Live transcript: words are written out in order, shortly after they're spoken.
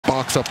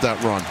locks up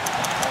that run.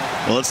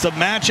 Well, it's the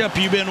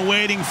matchup you've been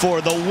waiting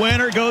for. The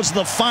winner goes to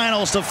the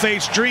finals to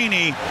face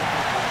Drini,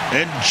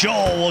 and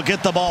Joel will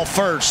get the ball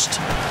first.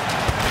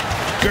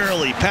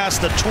 Gurley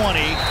past the 20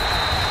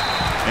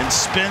 and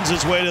spins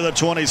his way to the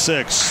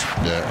 26.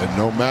 Yeah, and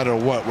no matter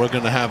what, we're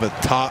going to have a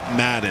top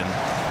Madden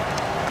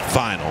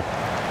final.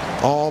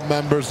 All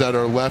members that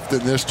are left in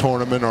this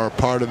tournament are a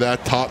part of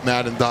that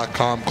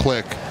topmadden.com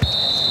click.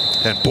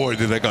 And boy,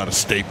 did they got a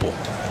staple.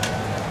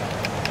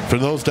 For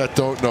those that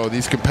don't know,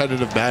 these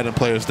competitive Madden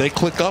players, they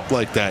click up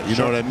like that. You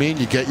know what I mean?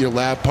 You get your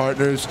lab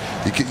partners.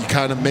 You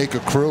kind of make a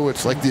crew.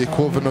 It's like the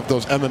equivalent of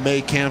those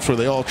MMA camps where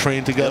they all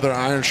train together. Yep.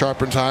 Iron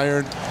sharpens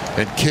iron.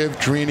 And Kiv,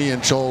 Drini,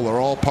 and Joel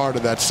are all part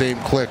of that same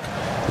clique.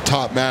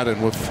 Top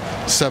Madden with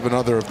 7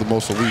 other of the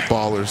most elite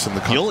ballers in the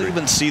country. You'll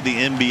even see the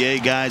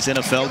NBA guys,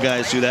 NFL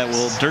guys do that.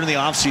 Well, during the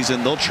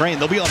offseason, they'll train.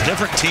 They'll be on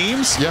different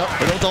teams. Yep.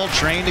 But they'll all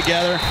train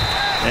together.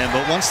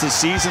 But once the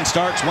season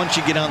starts, once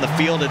you get on the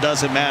field, it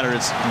doesn't matter.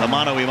 It's a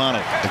mano a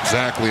mano.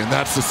 Exactly, and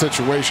that's the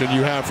situation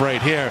you have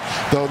right here.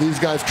 Though these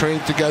guys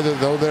train together,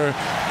 though they're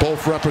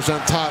both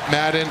represent Top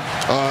Madden,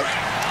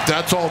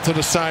 that's all to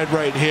the side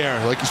right here.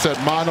 Like you said,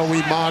 mano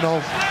a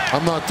mano.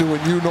 I'm not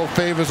doing you no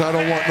favors. I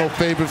don't want no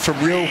favors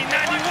from you.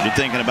 You're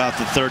thinking about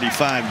the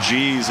 35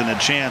 G's and a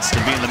chance to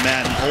be in the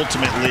Madden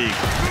Ultimate League.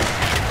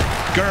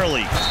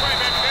 Gurley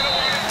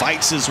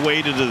fights his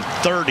way to the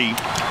 30.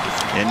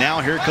 And now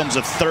here comes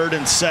a 3rd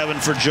and 7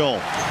 for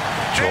Joel.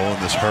 Joel in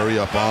this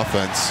hurry-up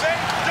offense.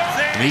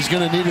 And he's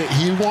going to need it.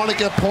 He want to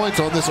get points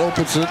on this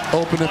open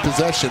in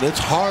possession. It's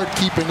hard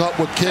keeping up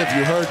with Kiv.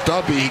 You heard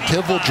Dubby.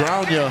 Kiv will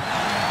drown you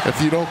if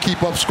you don't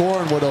keep up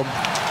scoring with him.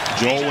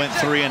 Joel went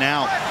 3 and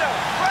out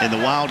in the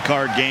wild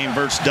card game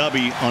versus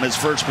Dubby on his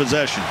first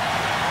possession.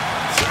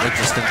 It's an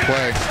interesting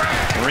play.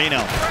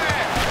 Marino.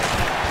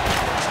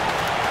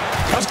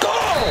 Let's go!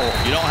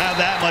 You don't have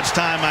that much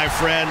time, my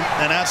friend,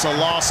 and that's a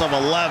loss of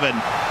 11.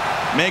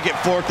 Make it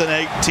 4th and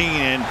 18,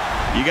 and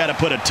you got to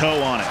put a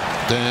toe on it.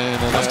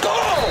 Let's go!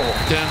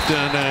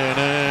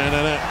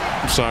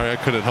 I'm sorry, I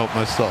couldn't help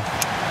myself.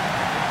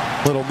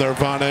 Little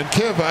Nirvana and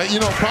Kiv.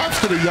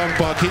 Props to the young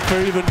buck. He for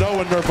even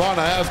knowing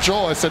Nirvana. I asked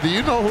Joel. I said, "Do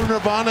you know who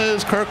Nirvana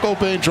is?" Kurt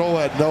Cobain. Joel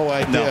had no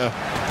idea. No.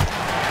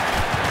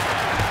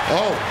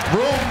 Oh,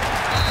 room.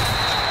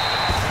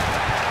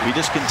 We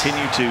just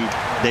continue to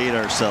date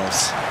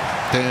ourselves.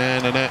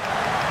 I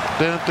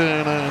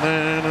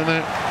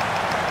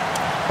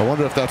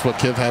wonder if that's what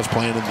Kiv has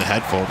playing in the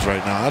headphones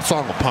right now. That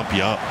song will pump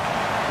you up.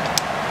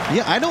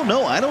 Yeah, I don't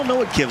know. I don't know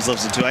what Kiv's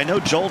listening to. I know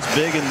Joel's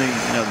big in the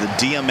the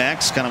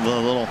DMX, kind of a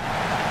little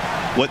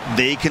what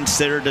they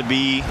consider to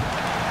be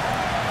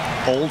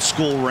old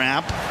school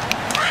rap.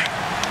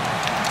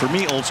 For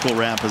me, old school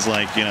rap is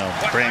like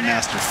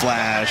Grandmaster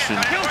Flash,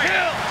 and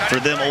for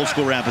them, old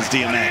school rap is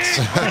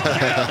DMX.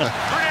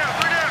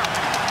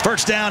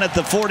 First down at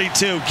the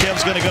 42.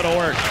 Kiv's going to go to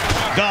work.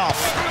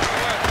 Goff.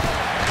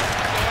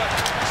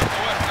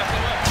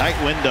 Tight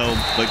window,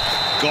 but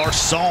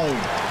Garcon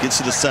gets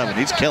to the 7.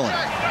 He's killing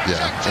it.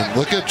 Yeah, and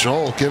look at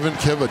Joel giving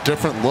Kiv a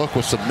different look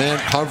with some man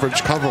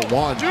coverage, cover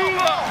 1.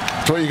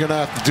 That's what you're going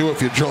to have to do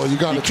if you're Joel. You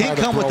got to try to You can't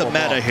come with the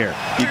meta here.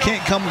 You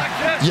can't come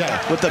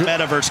with the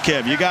meta versus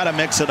Kiv. You got to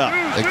mix it up.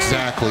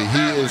 Exactly.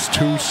 He is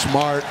too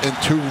smart and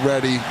too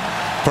ready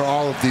for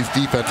all of these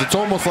defenses. It's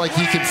almost like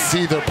he can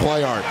see their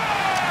play art.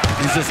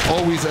 He's just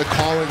always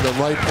calling the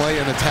right play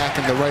and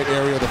attacking the right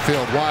area of the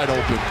field, wide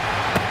open.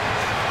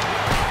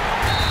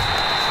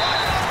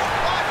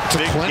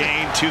 Big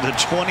gain to the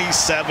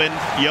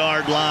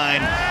 27-yard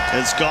line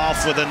as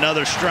Goff with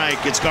another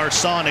strike. It's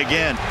Garcon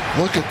again.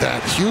 Look at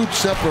that huge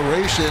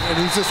separation, and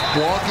he's just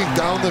walking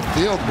down the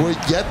field. We're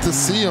yet to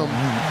see him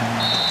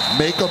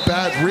make a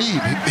bad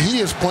read. He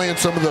is playing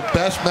some of the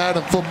best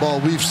Madden football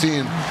we've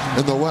seen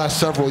in the last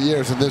several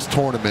years in this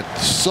tournament.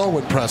 So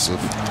impressive.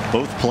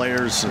 Both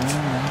players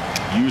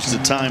have used the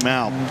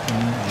timeout.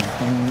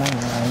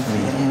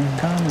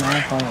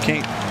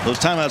 Those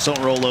timeouts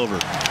don't roll over.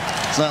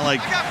 It's not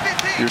like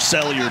your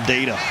cellular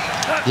data.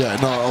 Yeah,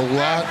 no, a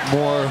lot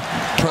more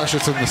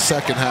precious in the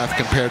second half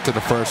compared to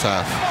the first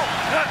half.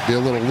 Be a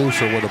little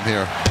looser with him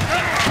here.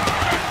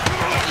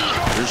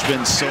 There's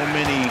been so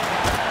many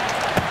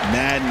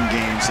Madden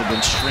games that have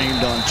been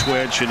streamed on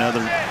Twitch and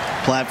other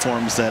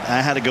platforms that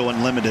I had to go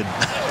unlimited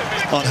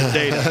on the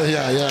data.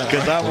 Yeah.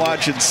 Because I'm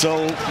watching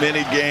so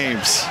many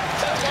games.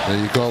 There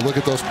you go. Look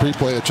at those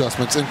pre-play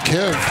adjustments. And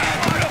Kiv.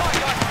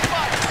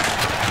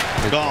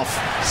 Goff,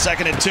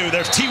 2nd and 2.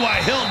 There's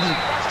T.Y. Hilton.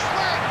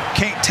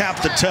 Can't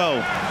tap the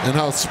toe. And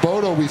how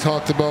Spoto, we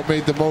talked about,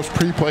 made the most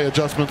pre-play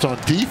adjustments on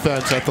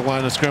defense at the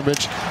line of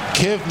scrimmage.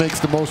 Kiv makes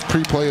the most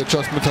pre-play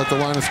adjustments at the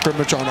line of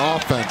scrimmage on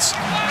offense.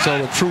 So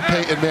in true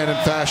Peyton Manning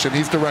fashion,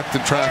 he's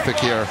directing traffic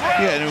here.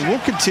 Yeah, and we'll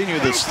continue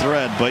this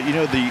thread, but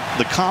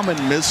the common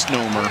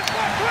misnomer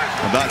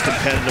about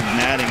competitive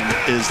Madden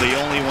is they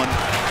only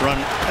run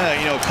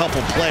a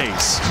couple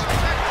plays.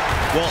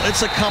 Well,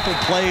 it's a couple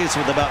plays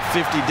with about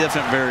 50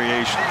 different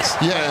variations.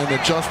 Yeah, and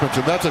adjustments,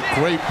 and that's a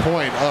great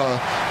point.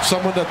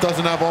 Someone that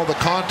doesn't have all the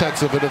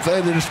context of it, if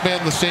they just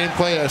spam the same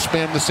play, I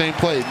spam the same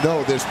play.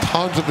 No, there's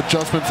tons of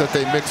adjustments that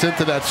they mix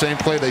into that same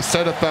play. They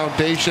set a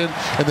foundation,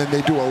 and then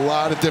they do a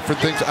lot of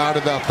different things out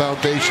of that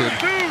foundation.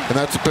 And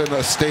that's been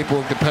a staple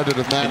in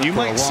competitive Madden. And you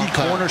might see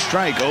corner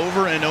strike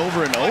over and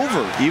over and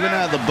over, even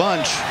out of the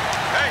bunch.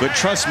 But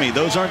trust me,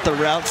 those aren't the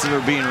routes that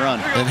are being run.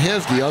 And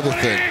here's the other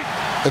thing.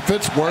 If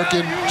it's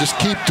working, just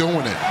keep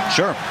doing it.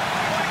 Sure.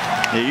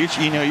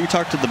 Yeah, you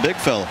talk to the big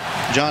fella,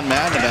 John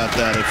Madden, about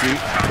that. If you're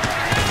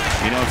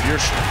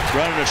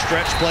running a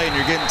stretch play and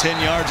you're getting 10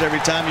 yards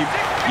every time, you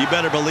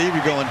better believe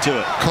you're going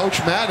to it. Coach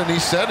Madden, he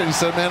said it. He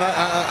said, man,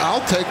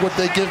 I'll take what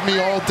they give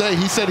me all day.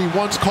 He said he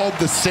once called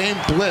the same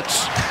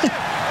blitz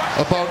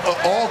about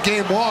all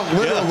game long,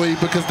 literally,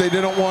 because they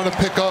didn't want to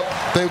pick up.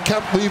 They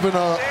kept leaving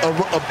a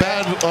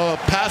bad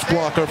pass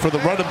blocker for the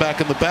running back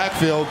in the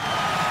backfield.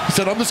 He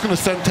said, I'm just going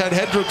to send Ted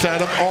Hendricks at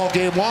him all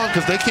game long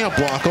because they can't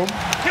block him.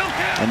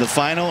 And the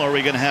final, are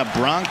we going to have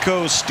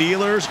Broncos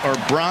Steelers or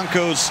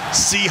Broncos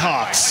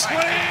Seahawks?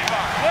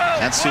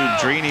 That's who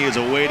Drini is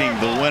awaiting,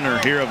 the winner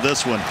here of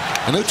this one.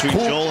 And it's between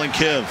cool. Joel and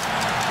Kiv.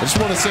 I just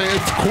want to say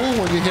it's cool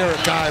when you hear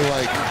a guy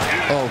like,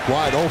 oh,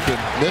 wide open,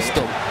 missed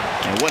him.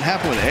 And what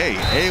happened with A?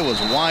 A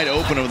was wide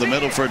open over the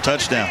middle for a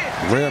touchdown.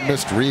 Rare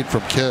missed read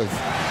from Kiv.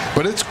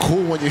 But it's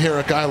cool when you hear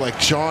a guy like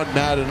John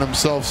Madden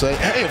himself say,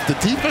 hey, if the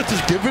defense is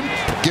giving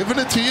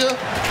it to you,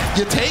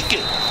 you take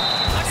it.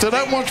 So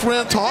that once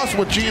ran toss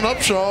with Gene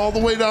Upshaw all the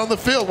way down the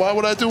field. Why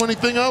would I do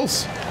anything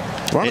else?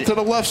 Run it to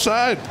the left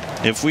side.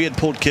 If we had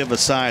pulled Kiv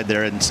aside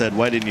there and said,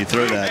 why didn't you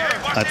throw that?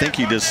 I think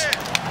he just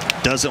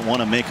doesn't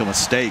want to make a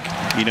mistake.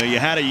 You know, you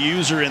had a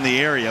user in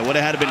the area. Would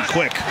have had to been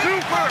quick.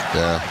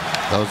 Yeah,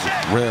 that was a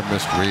rare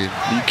missed read.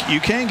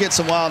 You can get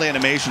some wild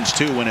animations,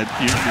 too, when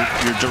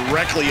you're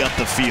directly up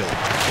the field.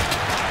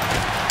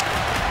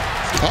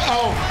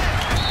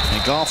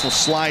 And Goff will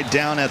slide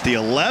down at the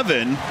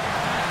 11.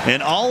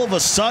 And all of a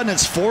sudden,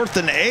 it's 4th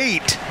and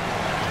 8.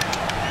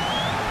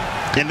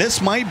 And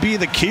this might be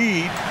the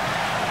key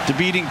to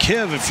beating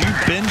Kiv. If you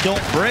bend,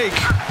 don't break,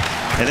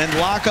 and then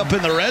lock up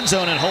in the red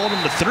zone and hold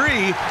him to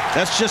 3,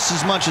 that's just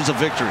as much as a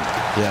victory.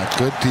 Yeah,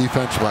 good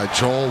defense by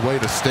Joel. Way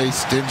to stay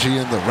stingy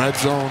in the red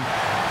zone.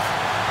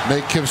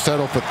 Make Kiv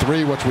settle for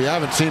 3, which we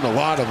haven't seen a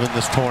lot of in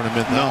this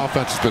tournament. The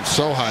offense has been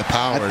so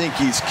high-powered. I think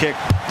he's kicked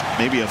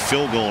maybe a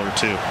field goal or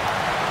 2.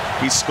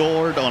 He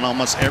scored on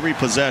almost every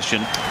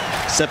possession,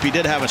 except he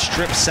did have a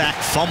strip sack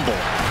fumble.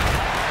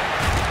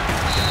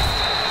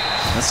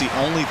 That's the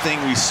only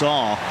thing we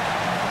saw.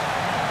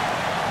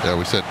 Yeah,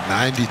 we said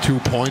 92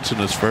 points in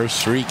his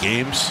first 3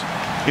 games.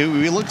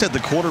 We looked at the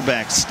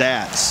quarterback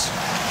stats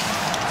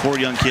for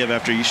young Kiv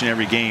after each and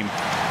every game.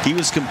 He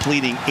was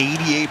completing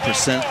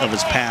 88% of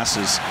his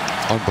passes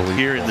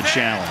here in the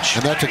challenge.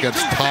 And that's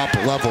against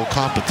top-level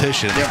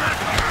competition. Yep.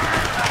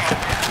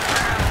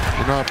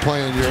 You're not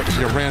playing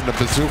your random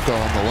bazooka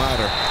on the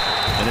ladder.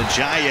 And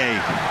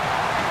Ajayi.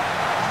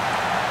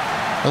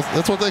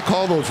 That's what they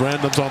call those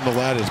randoms on the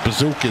ladders,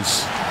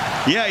 bazookas.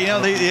 Yeah, you know,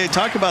 they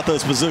talk about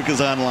those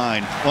bazookas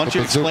online. Why don't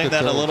you explain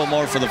that a little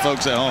more for the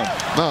folks at home?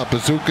 No,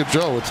 Bazooka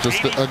Joe, it's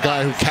just a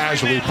guy who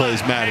casually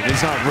plays Madden.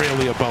 He's not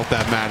really about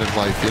that Madden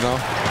life, you know?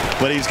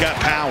 But he's got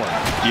power.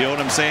 You know what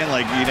I'm saying?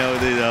 Like, you know,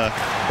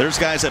 there's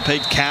guys that play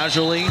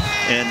casually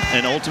in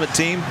an Ultimate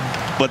Team,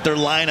 but their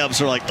lineups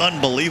are, like,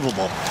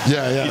 unbelievable.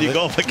 Yeah, yeah. You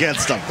go up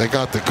against them. They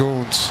got the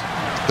goons.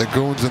 The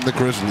goons and the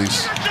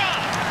Grizzlies.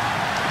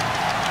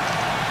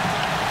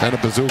 And a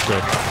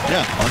bazooka.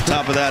 Yeah, on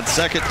top of that,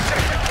 second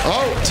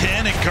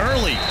 10 and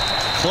Curley.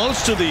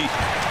 Close to the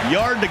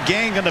yard to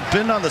gain, going to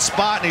pin on the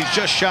spot, and he's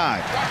just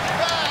shy.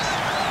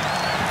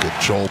 Good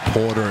Joel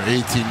Porter,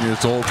 18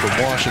 years old from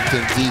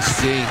Washington,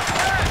 D.C.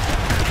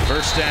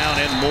 First down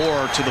and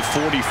more to the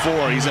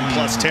 44. He's in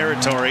plus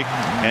territory,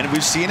 and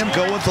we've seen him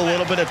go with a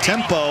little bit of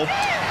tempo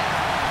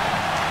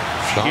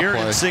here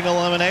in single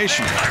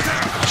elimination.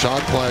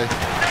 Shot play.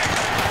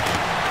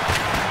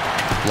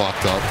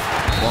 Locked up.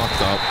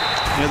 Locked up.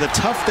 You know, the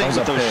tough thing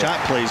with those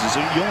shot plays is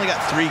you only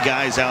got 3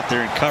 guys out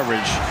there in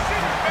coverage.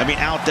 I mean,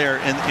 out there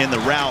in the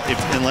route,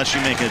 unless you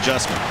make an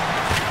adjustment.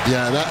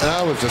 Yeah,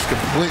 that was just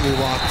completely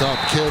locked up.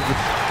 Kiv,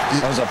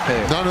 that was a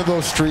pick. None of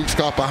those streaks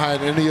got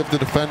behind any of the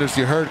defenders.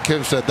 You heard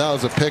Kiv said that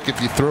was a pick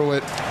if you threw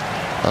it.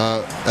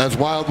 As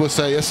Wild would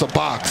say, it's a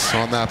box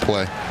on that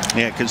play.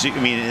 Yeah, because, I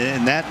mean,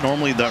 in that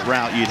normally the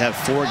route, you'd have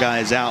 4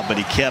 guys out, but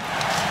he kept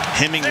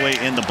Hemingway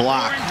in the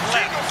block.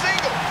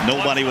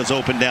 Nobody was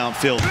open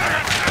downfield.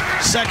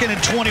 2nd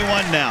and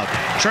 21 now,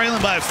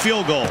 trailing by a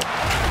field goal.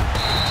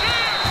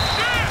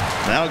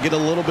 That'll get a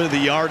little bit of the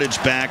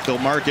yardage back. They'll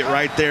mark it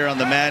right there on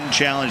the Madden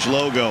Challenge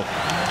logo.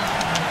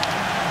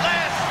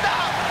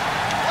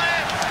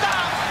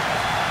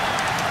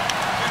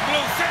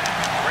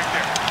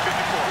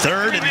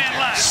 Third and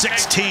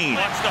 16.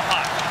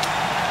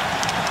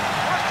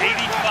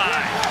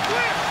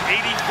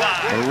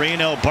 85.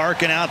 Marino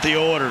barking out the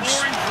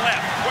orders.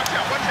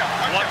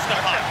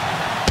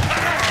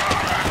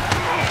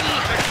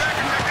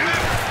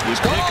 You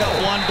pick up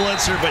one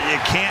blitzer, but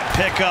you can't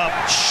pick up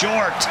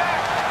short.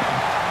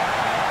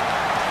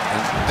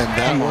 And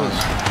that was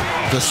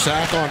the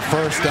sack on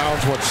first down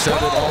is what set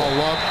it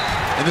all up.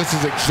 And this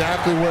is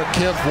exactly where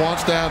Kiv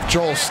wants to have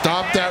Joel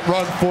stop that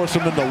run, force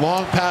him into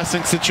long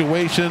passing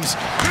situations.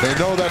 They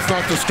know that's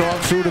not the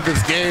strong suit of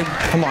his game.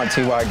 Come on,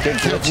 T.Y. Get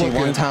glitchy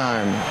one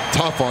time.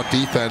 Tough on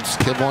defense.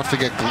 Kiv wants to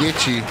get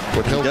glitchy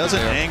with Hilton. He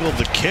doesn't angle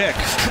the kick.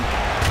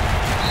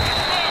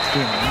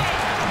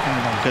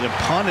 Could have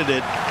punted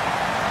it,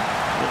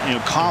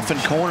 coffin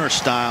corner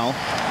style,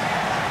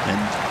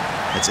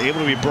 and it's able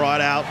to be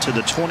brought out to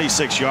the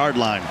 26-yard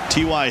line.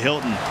 T.Y.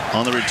 Hilton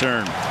on the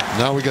return.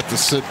 Now we get to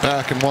sit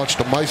back and watch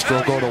the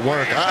maestro go to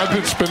work. I've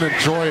been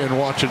enjoying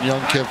watching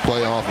young Kiv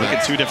play offense. Look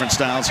at two different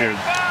styles here: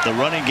 the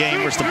running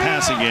game versus the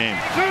passing game.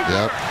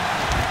 Yep.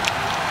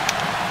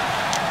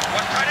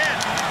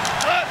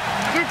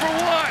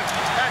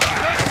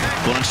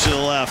 Bunch to the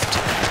left.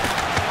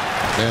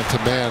 Man to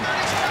man.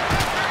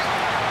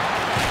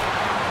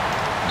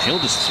 He'll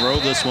just throw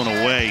this one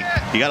away.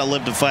 You got to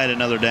live to fight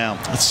another down.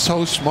 It's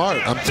so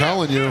smart. I'm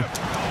telling you.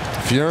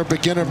 If you're a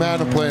beginner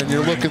Madden player and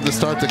you're looking to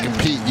start to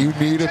compete, you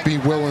need to be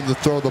willing to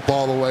throw the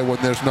ball away when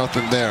there's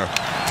nothing there.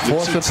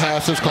 Forcing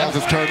passes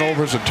causes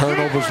turnovers, and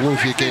turnovers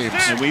lose you games.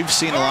 And we've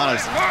seen a lot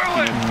of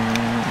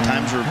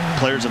times where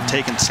players have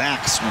taken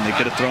sacks when they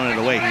could have thrown it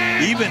away,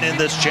 even in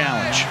this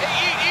challenge.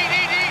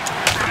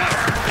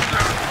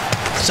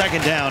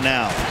 Second down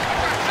now.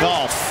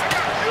 Goff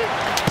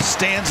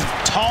stands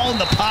tall in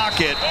the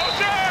pocket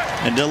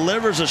and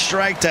delivers a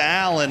strike to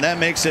Allen. That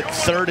makes it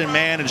third and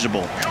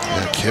manageable.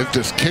 Yeah, Kiv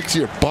just kicks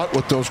your butt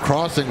with those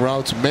crossing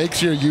routes,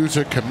 makes your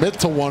user commit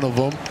to one of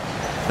them,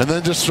 and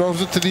then just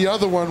throws it to the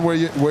other one where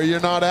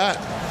you're not at.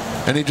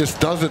 And he just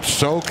does it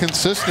so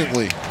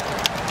consistently.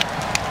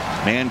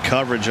 Man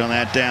coverage on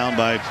that down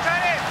by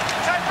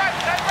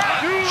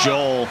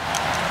Joel,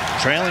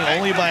 trailing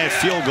only by a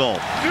field goal.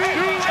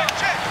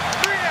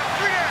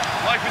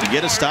 You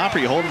get a stop or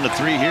you hold him to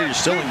 3 here, you're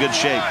still in good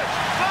shape.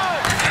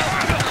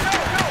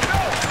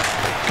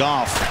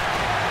 Goff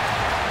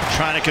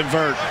trying to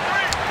convert.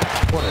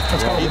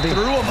 He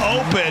threw him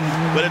open,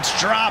 but it's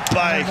dropped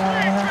by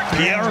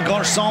Pierre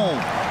Garçon.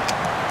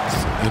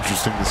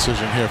 Interesting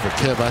decision here for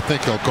Kiv. I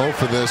think he'll go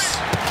for this,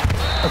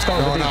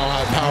 knowing how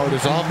high-powered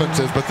his offense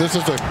is. But this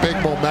is a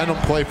big momentum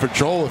play for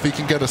Joel if he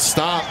can get a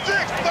stop,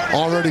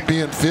 already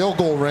be in field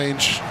goal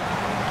range.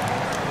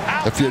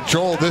 If you're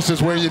Joel, this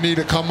is where you need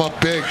to come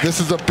up big. This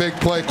is a big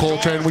play,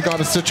 Coltrane. We got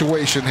a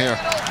situation here.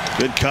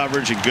 Good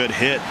coverage and good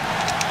hit.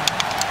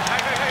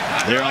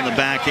 There on the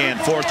back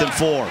end, 4th and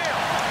 4.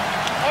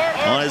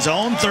 On his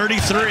own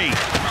 33.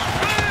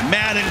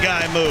 Madden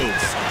guy move.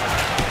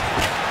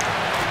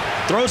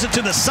 Throws it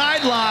to the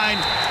sideline.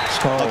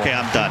 Okay,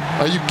 I'm done.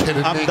 Are you kidding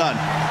me? I'm done.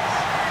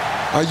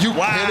 Are you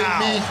kidding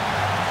me?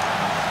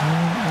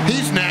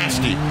 He's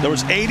nasty. There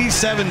was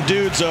 87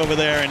 dudes over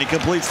there, and he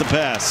completes the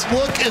pass.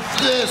 Look at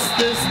this.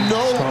 There's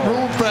no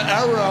room for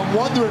error. I'm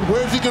wondering,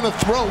 where's he going to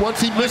throw?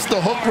 Once he missed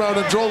the hook route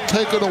and Joel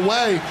take it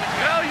away,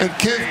 and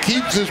Kiv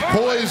keeps his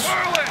poise.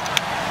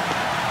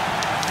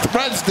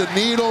 Threads the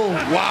needle.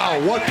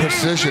 Wow, what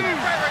precision.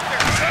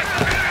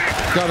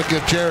 Got to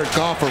give Jared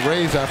Goff a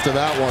raise after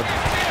that one.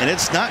 And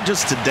it's not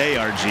just today,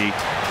 RG.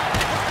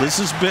 This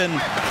has been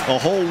a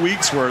whole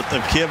week's worth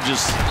of Kiv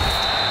just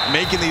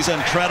making these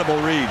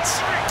incredible reads.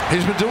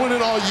 He's been doing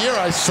it all year.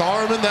 I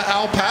saw him in the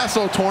El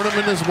Paso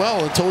tournament as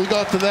well. Until he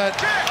got to that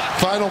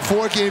Final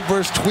Four game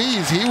versus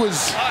Tweez, he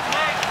was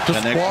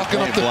just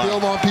walking up the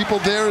field on people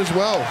there as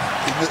well.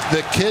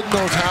 The kid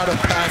knows how to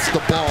pass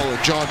the ball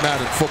in John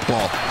Madden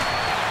football.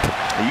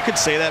 You could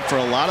say that for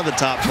a lot of the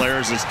top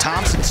players. As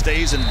Thompson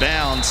stays in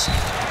bounds,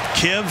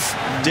 Kiv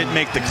didn't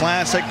make the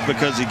Classic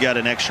because he got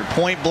an extra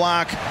point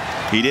block.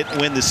 He didn't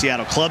win the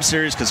Seattle Club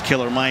Series because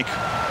Killer Mike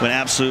went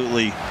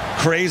absolutely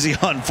crazy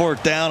on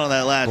 4th down on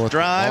that last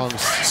drive.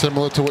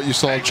 Similar to what you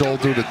saw Joel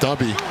do to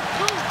Dubby.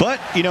 But,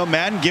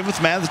 Madden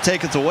giveth Madden to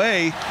taketh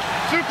away.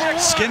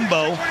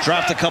 Skimbo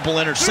dropped a couple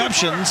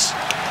interceptions,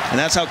 and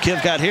that's how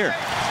Kiv got here.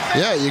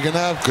 Yeah, you're going to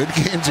have good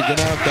games, you're going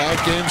to have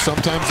bad games.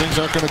 Sometimes things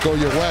aren't going to go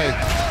your way.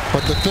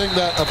 But the thing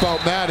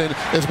about Madden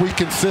is we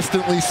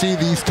consistently see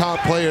these top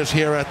players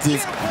here at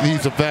these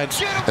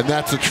events, and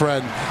that's a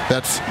trend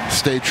that's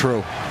stayed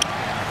true.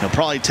 He'll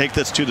probably take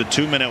this to the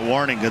 2-minute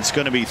warning. It's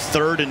going to be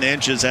 3rd and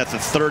inches at the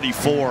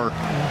 34.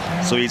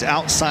 So he's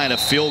outside of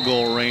field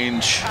goal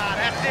range.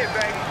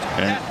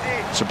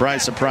 And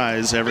surprise,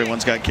 surprise,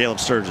 everyone's got Caleb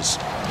Sturgis.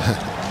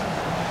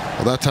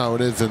 Well, that's how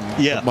it is in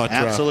mud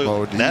draft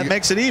mode. That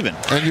makes it even.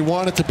 And you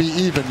want it to be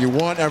even. You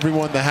want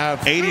everyone to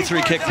have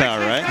 83 kick power,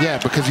 right? Yeah,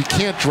 because you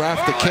can't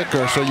draft the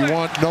kicker, so you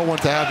want no one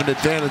to have an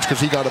advantage because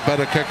he got a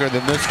better kicker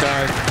than this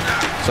guy.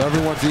 So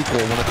everyone's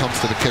equal when it comes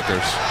to the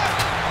kickers.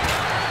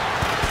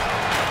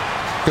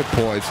 Good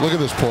poise. Look at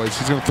this poise.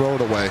 He's going to throw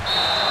it away.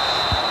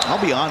 I'll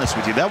be honest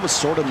with you. That was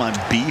sort of my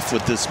beef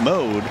with this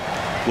mode,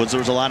 was there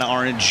was a lot of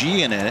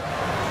RNG in it.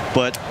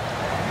 But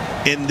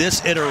in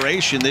this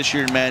iteration this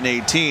year in Madden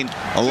 18,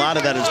 a lot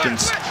of that has been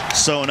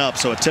sewn up.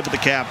 So a tip of the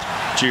cap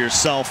to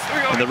yourself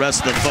and the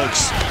rest of the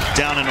folks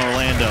down in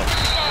Orlando.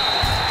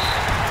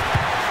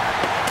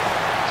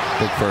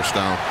 Big first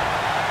down.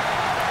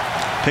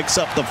 Picks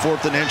up the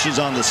 4th and inches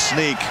on the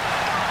sneak,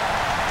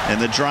 and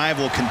the drive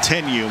will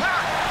continue.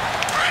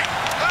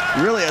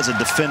 Really, as a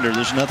defender,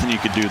 there's nothing you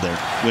could do there.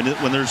 When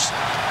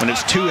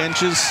it's 2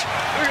 inches,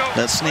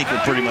 that sneak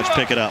will pretty much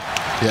pick it up.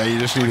 Yeah, you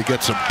just need to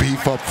get some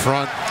beef up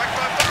front.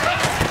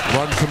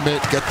 Run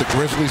commit, get the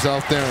Grizzlies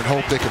out there, and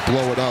hope they can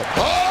blow it up.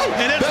 Oh,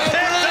 and it's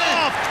picked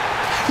off.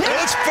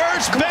 It's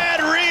first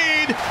bad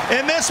read,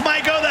 and this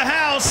might go the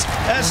house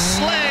as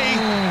Slay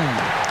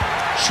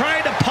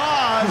tried to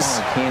pause.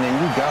 Come on, Keenan,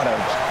 you gotta.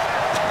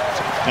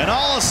 And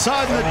all of a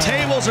sudden, the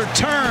tables are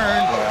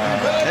turned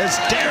as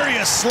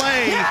Darius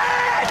Slay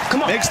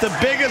makes the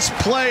biggest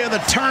play of the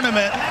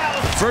tournament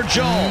for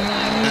Joel.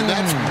 And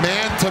that's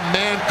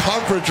man-to-man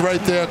coverage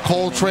right there,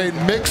 Coltrane.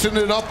 Mixing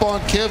it up on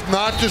Kiv,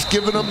 not just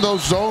giving him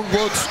those zone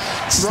looks.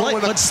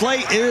 But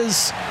Slay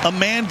is a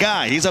man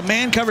guy. He's a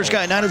man coverage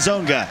guy, not a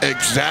zone guy.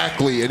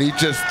 Exactly, and he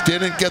just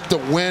didn't get the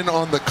win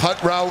on the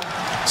cut route.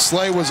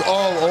 Slay was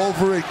all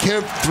over it.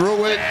 Kiv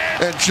threw it,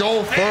 and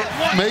Joel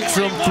makes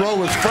him throw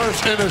his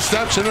first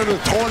interception of the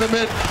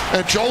tournament,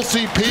 and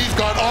JoelCP's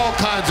got all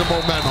kinds of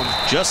momentum.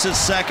 Just his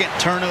 2nd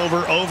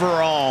turnover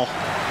overall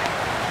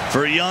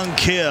for young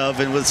Kiv,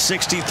 and with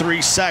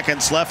 63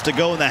 seconds left to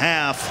go in the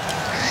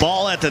half,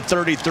 ball at the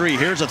 33.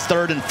 Here's a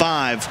 3rd and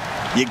 5.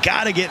 You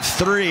got to get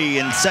 3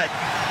 and set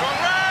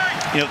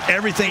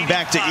everything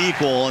back to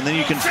equal, and then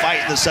you can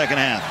fight in the second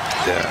half.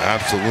 Yeah,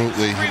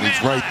 absolutely. And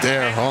he's right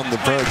there on the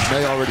verge.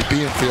 May already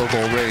be in field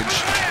goal range.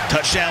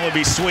 Touchdown would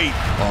be sweet.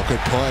 Oh, good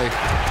play.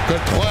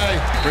 Good play.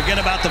 Forget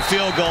about the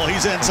field goal.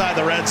 He's inside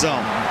the red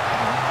zone.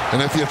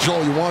 And if you're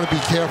Joel, you want to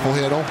be careful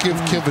here. Don't give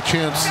Kiv a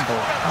chance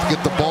to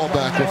get the ball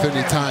back with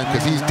any time,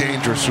 because he's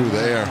dangerous through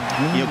the air.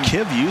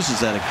 Kiv uses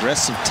that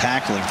aggressive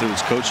tackling through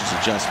his coach's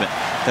adjustment.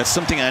 That's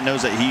something I know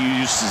that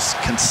he uses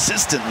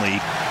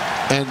consistently.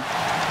 And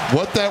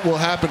what that will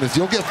happen is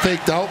you'll get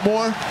faked out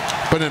more,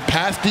 but in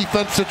pass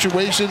defense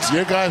situations,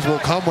 your guys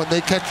will come when they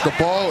catch the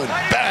ball and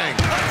bang,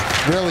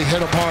 really hit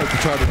them hard to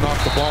try to knock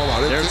the ball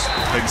out. There's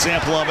an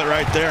example of it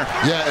right there.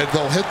 Yeah, and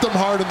they'll hit them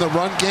hard in the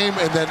run game,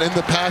 and then in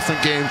the passing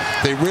game,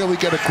 they really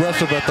get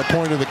aggressive at the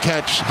point of the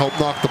catch, help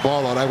knock the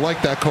ball out. I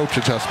like that coach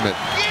adjustment,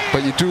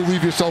 but you do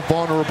leave yourself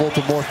vulnerable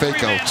to more fake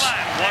outs.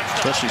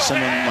 Especially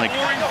someone like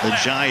the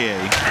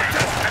G.O.A.T.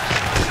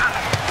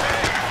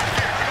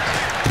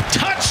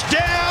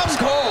 Touchdown!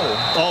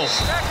 Oh,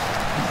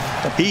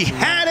 he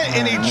had it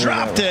and he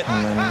dropped it.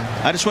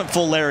 I just went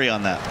full Larry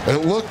on that.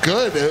 It looked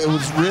good. It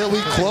was really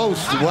close.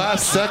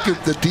 Last second,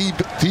 the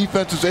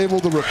defense is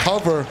able to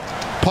recover,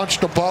 punch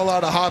the ball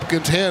out of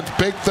Hopkins' hands.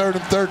 Big 3rd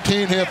and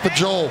 13 here for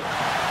Joel.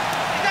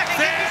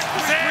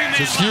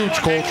 This is huge,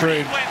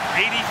 Coltrane.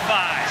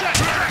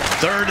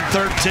 3rd and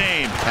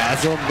 13.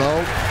 Pass him,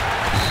 no.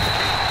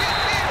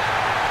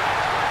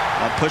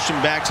 I'll push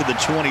him back to the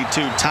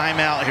 22.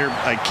 Timeout here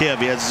by Kiv.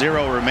 He has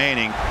 0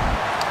 remaining.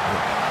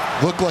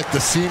 Looked like the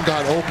seam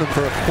got open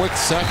for a quick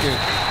second,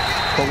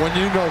 but when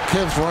you know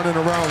Kiv's running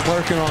around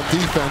working on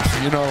defense,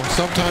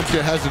 sometimes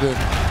you're hesitant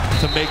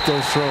to make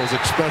those throws,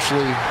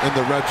 especially in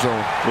the red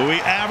zone. Well, we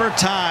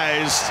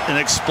advertised an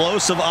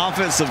explosive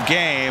offensive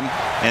game,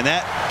 and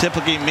that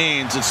typically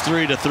means it's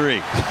 3-3.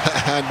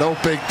 No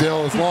big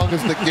deal, as long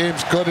as the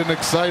game's good and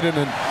exciting,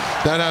 and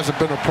that hasn't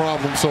been a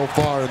problem so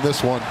far in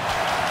this one.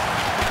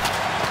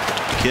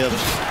 Kiv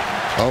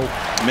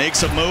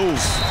makes a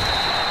move.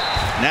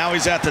 Now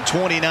he's at the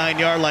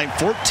 29-yard line.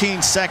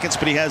 14 seconds,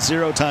 but he has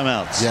 0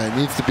 timeouts. Yeah,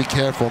 he needs to be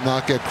careful,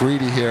 not get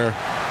greedy here,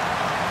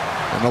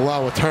 and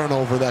allow a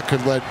turnover that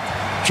could let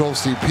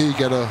JoelCP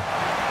get a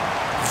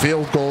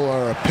field goal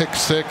or a pick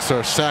 6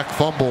 or sack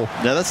fumble.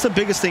 Now, that's the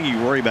biggest thing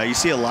you worry about. You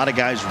see a lot of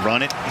guys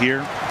run it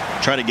here,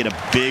 try to get a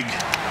big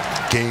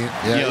gain.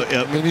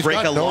 Yeah, he's break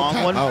got a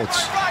long one.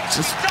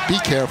 Just be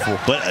careful.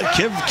 But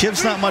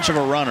Kiv's not much of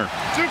a runner.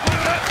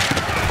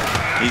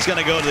 He's going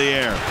to go to the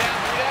air.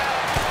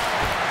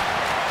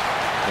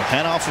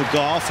 Head off with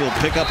Goff. He'll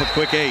pick up a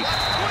quick 8.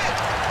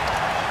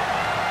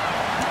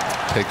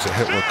 Takes a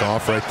hit with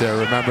Goff right there.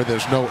 Remember,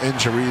 there's no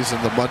injuries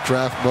in the mud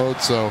draft mode,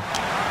 so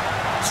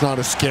it's not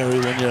as scary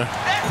when your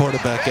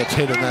quarterback gets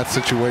hit in that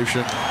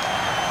situation.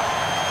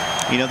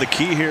 The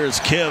key here is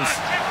Kiv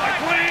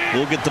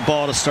will get the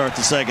ball to start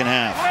the second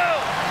half.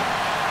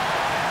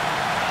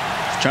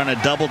 He's trying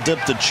to double dip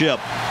the chip.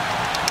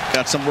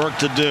 Got some work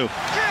to do.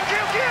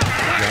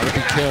 Gotta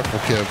be careful,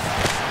 Kiv.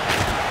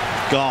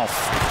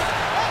 Goff.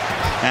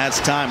 That's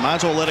time. Might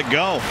as well let it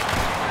go.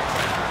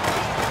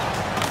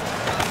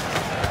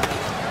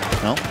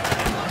 No.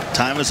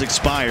 Time has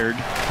expired.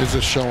 He's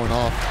just showing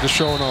off. Just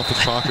showing off his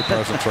pocket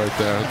presence right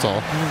there. That's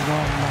all.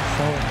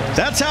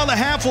 That's how the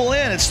half will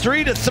end. It's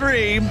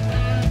 3-3.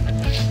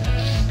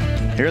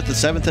 Here at the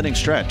 7th inning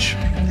stretch.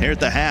 Here at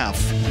the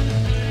half.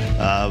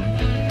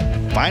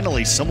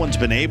 finally someone's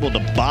been able to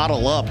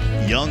bottle up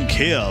young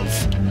Kiv,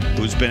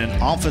 who's been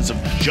an offensive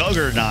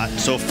juggernaut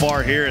so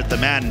far here at the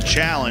Madden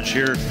Challenge,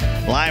 here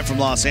live from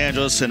Los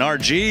Angeles. And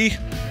RG,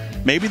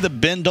 maybe the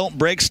bend don't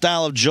break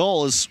style of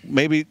Joel is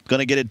maybe going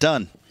to get it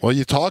done. Well,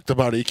 you talked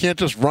about it. You can't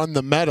just run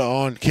the meta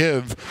on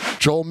Kiv.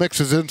 Joel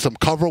mixes in some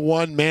cover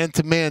one,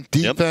 man-to-man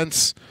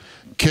defense.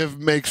 Yep. Kiv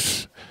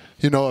makes,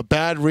 a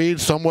bad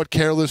read, somewhat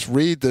careless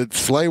read. The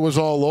Slay was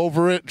all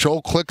over it.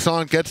 Joel clicks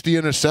on, gets the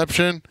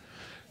interception,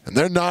 and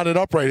they're knotted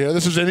up right here.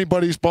 This is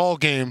anybody's ball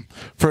game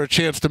for a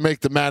chance to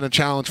make the Madden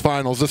Challenge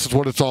Finals. This is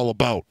what it's all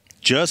about.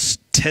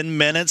 Just 10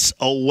 minutes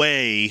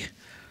away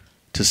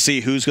to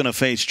see who's going to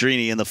face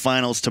Drini in the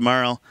finals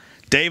tomorrow.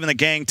 Dave and the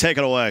gang, take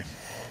it away.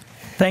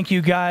 Thank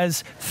you,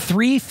 guys.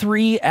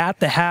 3-3 at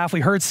the half. We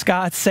heard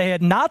Scott say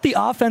it. Not the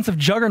offensive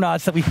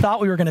juggernauts that we thought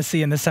we were going to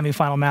see in this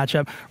semifinal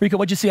matchup. Rico,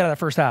 what did you see out of that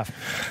first half?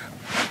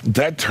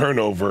 That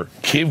turnover,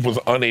 Kiv was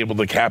unable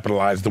to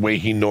capitalize the way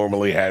he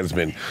normally has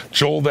been.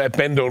 Joel, that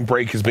bend don't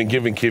break has been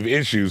giving Kiv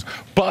issues,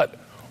 but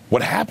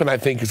what happened, I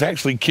think, is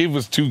actually Kiv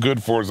was too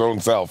good for his own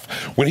self.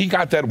 When he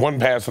got that one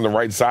pass on the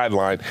right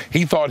sideline,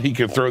 he thought he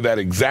could throw that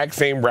exact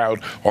same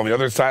route on the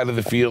other side of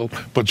the field,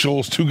 but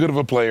Joel's too good of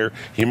a player.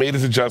 He made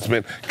his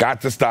adjustment, got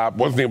the stop,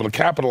 wasn't able to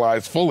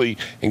capitalize fully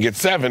and get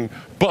 7,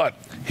 but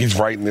he's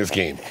right in this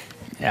game.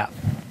 Yeah.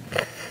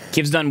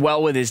 Kiv's done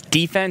well with his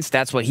defense.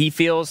 That's what he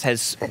feels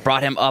has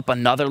brought him up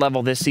another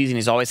level this season.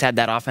 He's always had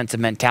that offensive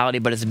mentality,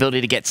 but his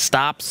ability to get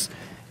stops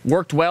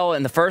worked well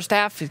in the first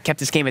half. He kept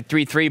this game at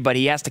 3-3, but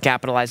he has to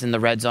capitalize in the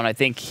red zone. I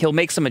think he'll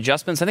make some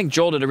adjustments. I think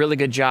Joel did a really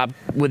good job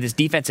with his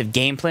defensive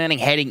game planning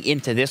heading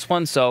into this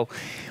one, so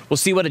we'll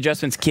see what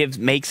adjustments Kiv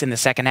makes in the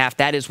second half.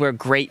 That is where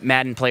great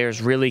Madden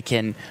players really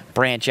can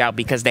branch out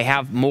because they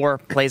have more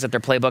plays at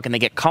their playbook and they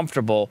get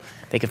comfortable.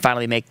 They can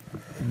finally make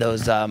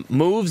those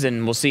moves,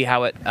 and we'll see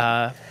how it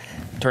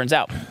turns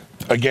out.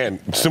 Again,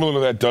 similar to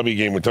that W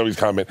game with W's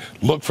comment,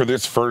 look for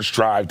this first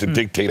drive to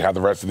dictate how the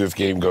rest of this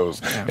game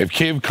goes. Yeah. If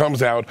Kiv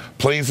comes out,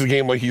 plays the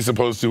game like he's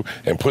supposed to,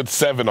 and puts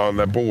 7 on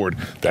that board,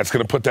 that's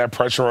going to put that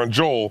pressure on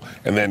Joel,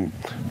 and then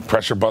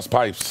pressure bust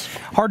pipes.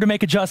 Hard to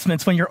make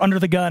adjustments when you're under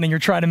the gun and you're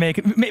trying to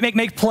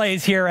make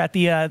plays here at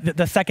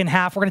the second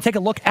half. We're going to take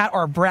a look at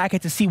our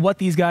bracket to see what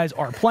these guys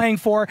are playing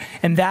for,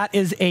 and that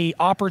is a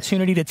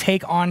opportunity to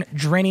take on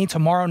Drini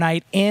tomorrow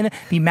night in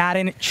the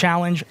Madden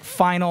Challenge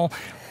Final.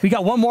 We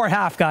got one more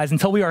half, guys,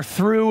 until we are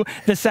through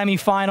the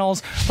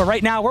semifinals. But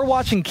right now, we're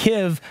watching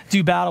Kiv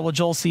do battle with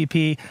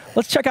JoelCP.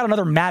 Let's check out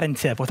another Madden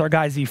tip with our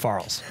guy Z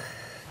Farles.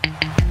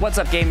 What's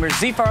up, gamers?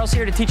 Z Farles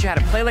here to teach you how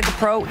to play like a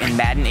pro in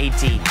Madden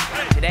 18.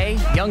 Today,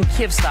 young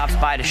Kiv stops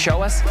by to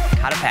show us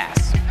how to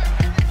pass.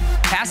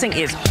 Passing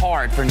is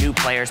hard for new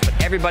players, but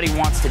everybody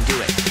wants to do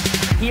it.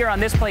 Here on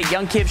this play,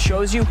 young Kiv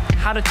shows you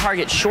how to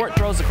target short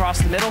throws across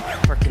the middle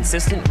for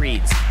consistent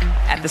reads.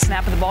 At the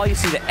snap of the ball, you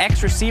see the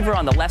X receiver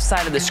on the left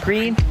side of the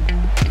screen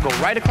go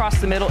right across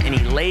the middle, and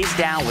he lays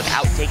down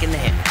without taking the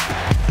hit.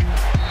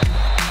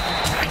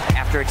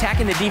 After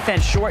attacking the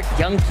defense short,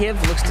 young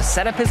Kiv looks to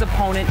set up his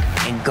opponent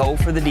and go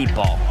for the deep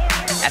ball.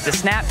 At the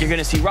snap, you're going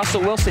to see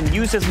Russell Wilson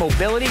use his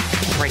mobility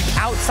to break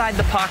outside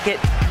the pocket.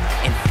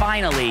 And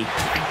finally,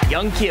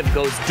 young Kiv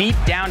goes deep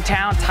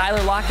downtown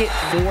Tyler Lockett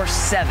for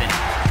 7.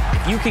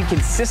 If you can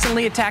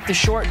consistently attack the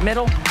short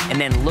middle and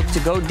then look to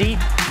go deep,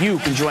 you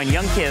can join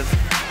young Kiv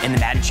in the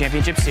Madden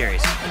Championship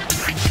Series.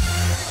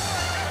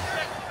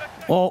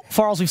 Well,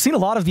 Farles, we've seen a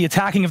lot of the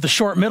attacking of the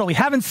short middle. We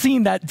haven't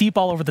seen that deep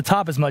all over the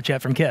top as much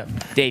yet from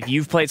Kiv. Dave,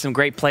 you've played some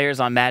great players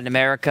on Madden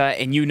America,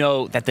 and you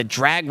know that the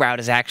drag route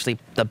is actually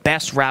the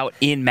best route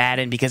in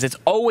Madden because it's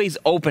always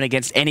open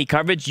against any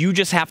coverage. You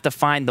just have to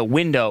find the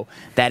window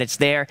that it's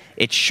there.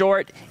 It's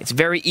short. It's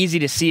very easy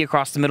to see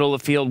across the middle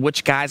of the field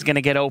which guy's going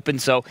to get open.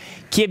 So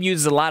Kiv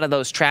uses a lot of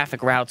those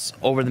traffic routes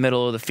over the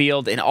middle of the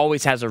field and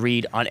always has a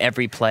read on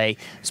every play,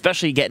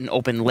 especially getting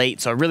open late.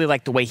 So I really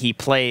like the way he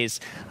plays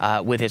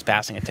with his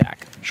passing attack.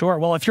 Sure.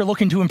 Well, if you're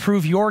looking to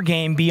improve your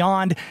game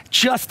beyond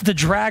just the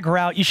drag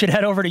route, you should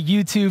head over to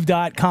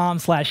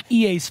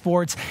youtube.com/EA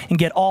Sports and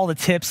get all the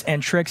tips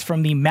and tricks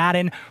from the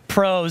Madden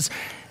pros.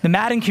 The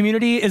Madden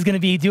community is going to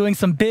be doing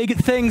some big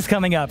things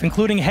coming up,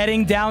 including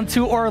heading down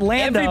to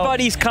Orlando.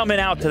 Everybody's coming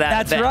out to that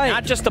That's event. Right.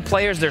 Not just the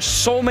players. There's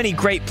so many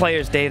great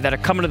players, Dave, that are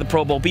coming to the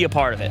Pro Bowl. Be a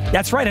part of it.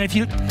 That's right. And if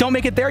you don't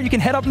make it there, you can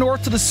head up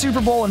north to the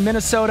Super Bowl in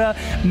Minnesota.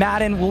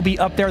 Madden will be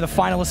up there, the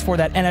finalists for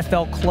that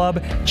NFL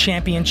Club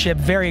Championship.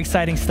 Very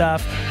exciting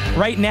stuff.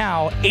 Right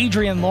now,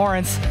 Adrian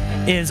Lawrence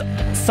is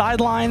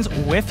sidelines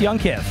with young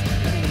Kiv.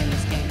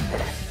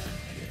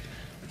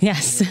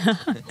 Yes.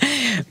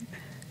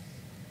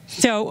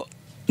 So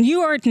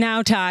you are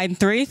now tied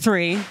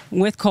 3-3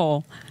 with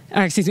Cole.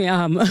 Or excuse me,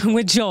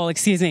 with Joel,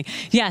 excuse me.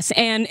 Yes,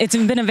 and it's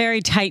been a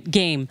very tight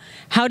game.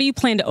 How do you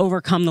plan to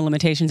overcome the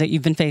limitations that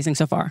you've been facing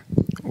so far?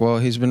 Well,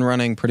 he's been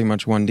running pretty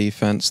much one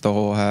defense the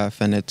whole half,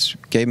 and it's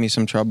gave me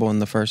some trouble in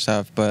the first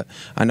half, but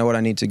I know what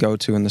I need to go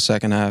to in the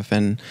second half,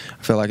 and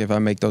I feel like if I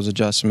make those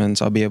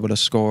adjustments, I'll be able to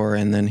score,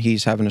 and then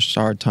he's having a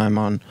hard time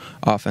on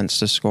offense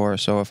to score,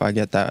 so if I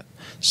get that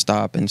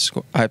stop and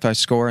if I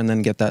score and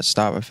then get that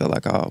stop, I feel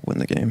like I'll win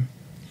the game.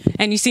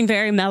 And you seem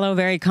very mellow,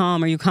 very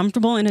calm. Are you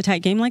comfortable in a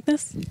tight game like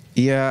this?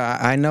 Yeah,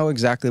 I know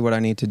exactly what I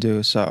need to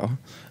do, so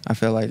I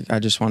feel like I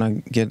just want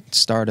to get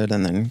started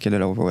and then get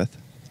it over with.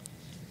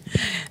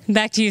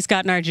 Back to you,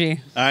 Scott and RG.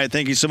 All right,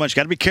 thank you so much.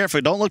 Got to be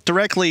careful. Don't look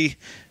directly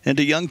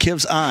into young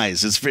Kiv's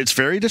eyes. It's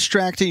very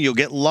distracting. You'll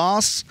get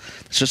lost.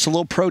 It's just a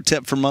little pro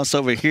tip from us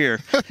over here.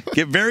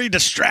 Get very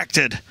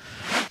distracted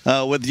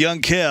with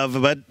young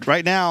Kiv. But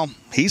right now,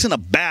 he's in a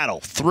battle.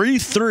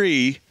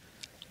 3-3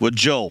 with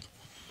Joel.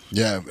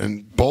 Yeah,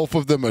 and both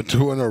of them are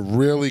doing a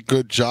really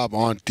good job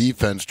on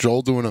defense.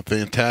 Joel doing a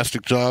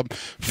fantastic job,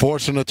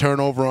 forcing a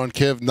turnover on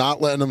Kiv,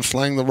 not letting him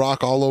slang the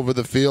rock all over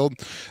the field.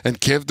 And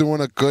Kiv doing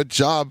a good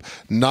job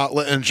not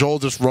letting Joel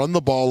just run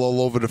the ball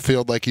all over the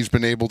field like he's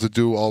been able to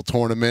do all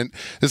tournament.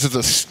 This is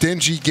a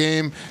stingy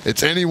game.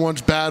 It's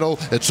anyone's battle.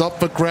 It's up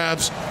for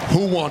grabs.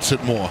 Who wants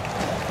it more?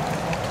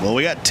 Well,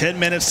 we got 10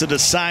 minutes to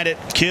decide it.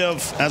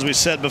 Kiv, as we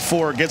said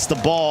before, gets the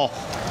ball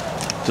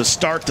to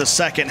start the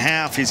second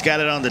half. He's got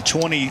it on the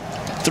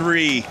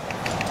 23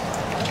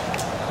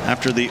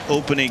 after the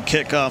opening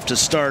kickoff to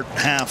start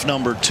half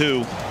number 2.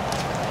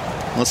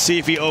 Let's see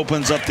if he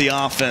opens up the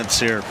offense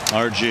here,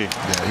 RG.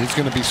 Yeah, he's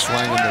going to be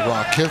slanging the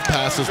rock. Kiv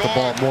passes the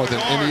ball more than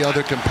any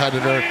other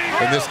competitor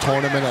in this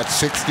tournament at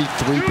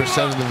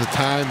 63% of the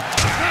time.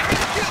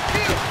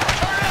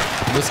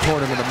 In this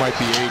tournament, it might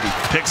be 80.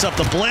 Picks up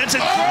the blitz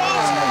and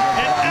throws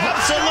an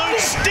absolute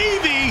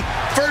Stevie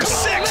for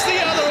 6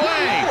 the other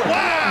way.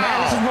 Wow.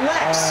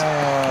 Relax.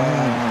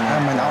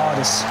 I'm an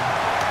artist.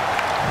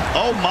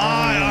 Oh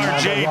my,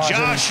 RJ,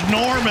 Josh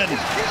Norman. So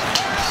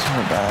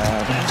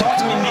bad. Talk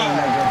to me,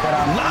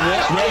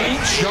 What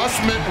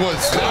adjustment was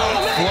that?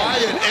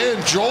 Flying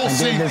in,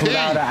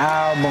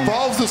 JoelCP.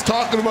 Falls is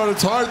talking about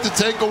it's hard to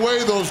take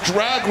away those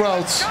drag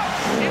routes.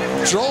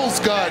 Joel's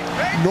got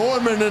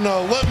Norman in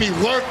a let me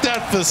lurk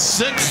that for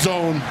 6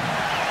 zone.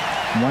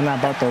 When I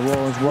bought the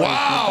Rolls Royce,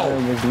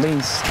 it was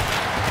leased.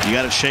 You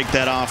got to shake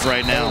that off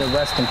right now.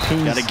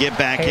 Got to get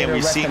back in.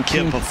 We've seen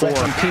Kiv before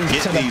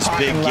get these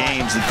big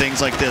games and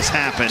things like this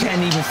happen.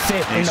 Can't even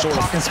fit and he sort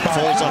of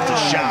folds off the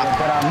shot.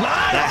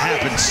 That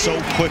happened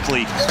so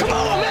quickly. Come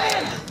on,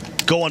 man.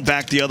 Going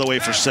back the other way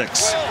for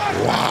 6.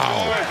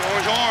 Wow.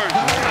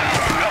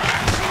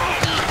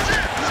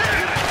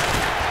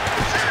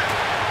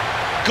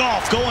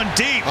 Golf going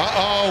deep.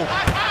 Uh-oh.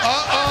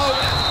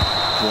 Uh-oh.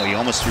 Boy, he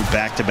almost threw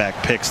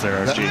back-to-back picks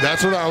there, RG.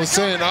 That's what I was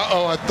saying.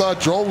 Uh-oh, I thought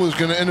Joel was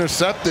going to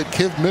intercept it.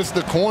 Kiv missed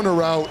the corner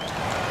route.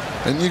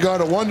 And you got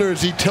to wonder,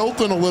 is he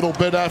tilting a little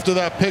bit after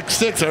that pick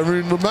 6? I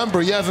mean, remember,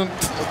 he hasn't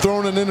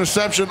thrown an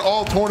interception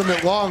all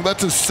tournament long.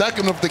 That's his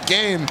second of the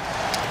game.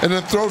 And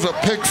then throws a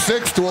pick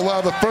 6 to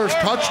allow the first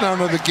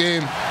touchdown of the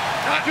game.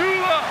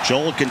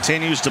 Joel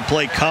continues to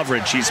play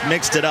coverage. He's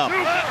mixed it up.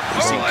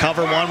 We've seen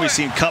cover 1. We've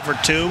seen cover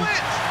 2. We've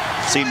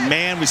seen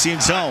man. We've seen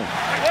zone.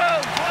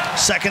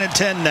 2nd and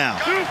 10 now.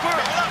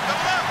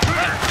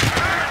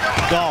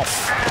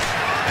 Golf.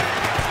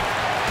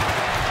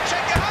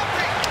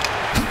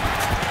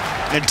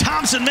 And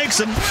Thompson makes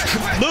him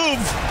move,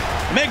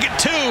 make it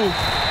 2.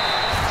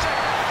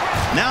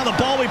 Now the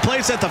ball we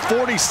place at the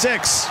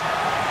 46.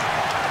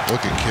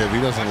 Look at Kiv.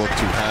 He doesn't look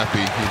too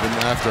happy, even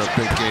after a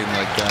big game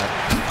like that.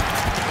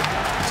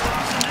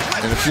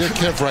 And if you're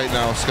Kiv right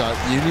now, Scott,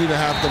 you need to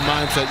have the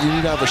mindset. You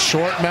need to have a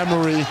short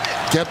memory.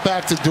 Get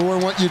back to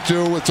doing what you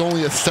do. It's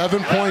only a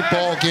 7-point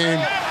ball game.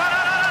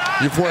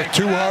 You've worked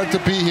too hard to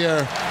be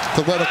here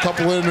to let a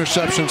couple of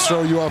interceptions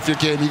throw you off your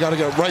game. You got to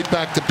get right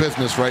back to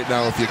business right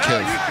now if you're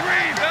Kiv.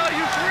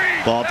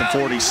 Ball at the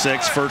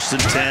 46, 1st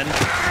and 10.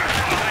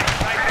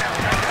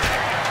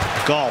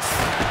 Golf.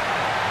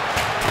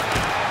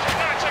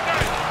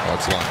 Oh,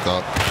 it's locked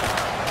up.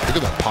 Look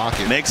at that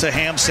pocket. Makes a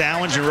ham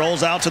sandwich and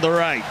rolls out to the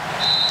right.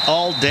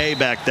 All day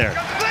back there.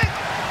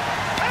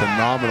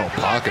 Phenomenal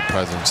pocket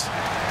presence.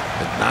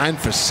 At 9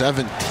 for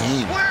 17.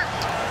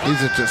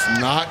 These are just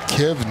not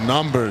Kiv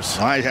numbers.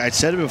 I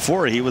said it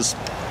before. He was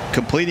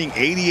completing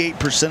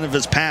 88% of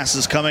his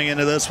passes coming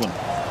into this one.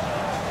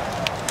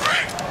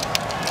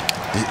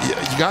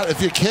 You got, if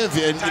you're Kiv,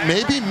 and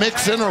maybe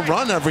mix in a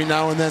run every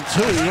now and then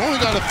too. You only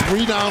got a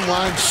 3-down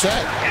line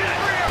set.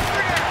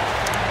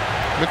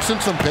 Mix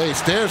in some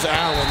pace. There's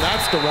Allen.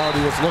 That's the route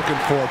he was looking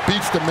for.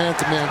 Beats the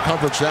man-to-man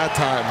coverage that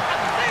time.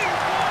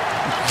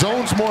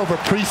 Zone's more of a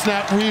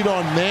pre-snap read.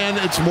 On man,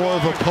 it's more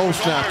of a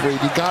post-snap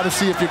read. You got to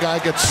see if your guy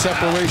gets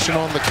separation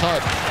on the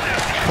cut.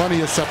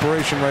 Plenty of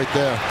separation right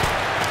there.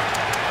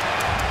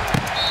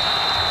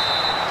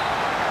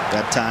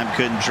 That time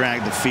couldn't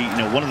drag the feet. You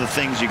know, one of the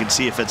things you can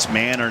see if it's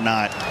man or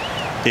not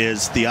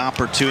is the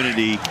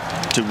opportunity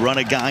to run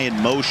a guy in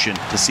motion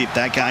to see if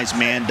that guy's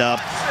manned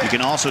up. You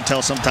can also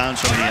tell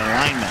sometimes from the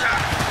alignment.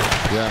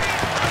 Yeah.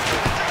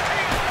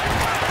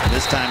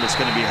 This time it's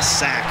going to be a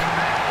sack.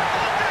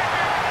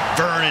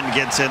 Vernon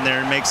gets in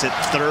there and makes it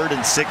 3rd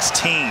and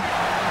 16.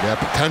 Yeah,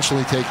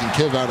 potentially taking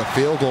Kiv out of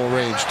field goal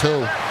range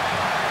too.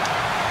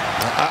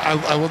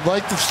 I would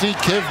like to see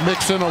Kiv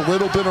mix in a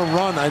little bit of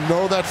run. I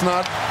know that's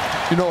not,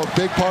 you know, a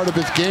big part of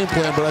his game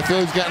plan, but I feel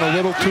he's getting a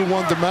little too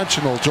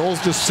one-dimensional.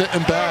 Joel's just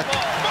sitting back.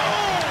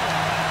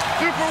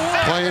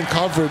 playing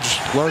coverage,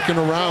 lurking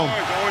around.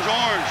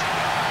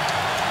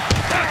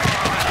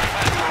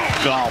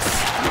 Golf.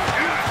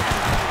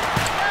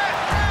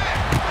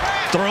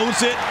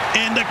 Throws it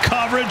into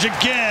coverage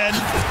again.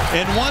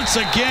 And once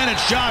again,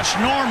 it's Josh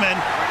Norman.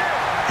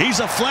 He's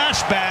a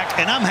flashback,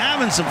 and I'm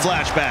having some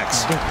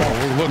flashbacks.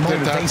 We looked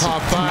at that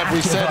top 5.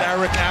 We said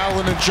Eric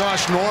Allen and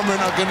Josh Norman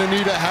are going to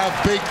need to have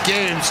big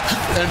games.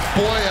 And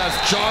boy, as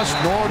Josh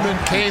Norman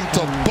came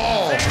to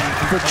ball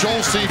for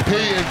JoelCP,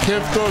 and Kiv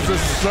throws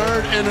his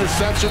 3rd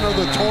interception of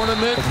the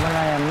tournament.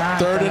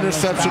 3rd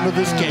interception of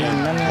this game.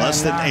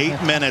 Less than 8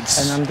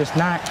 minutes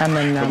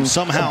from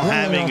somehow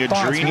having a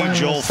dreamy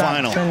Joel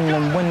final.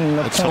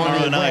 It's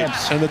funny,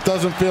 and it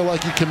doesn't feel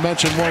like you can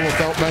mention one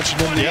without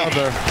mentioning the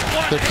other.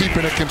 They're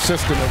keeping it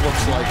consistent, it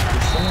looks like.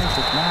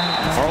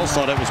 Carl's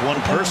thought it was one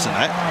person.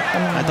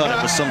 I thought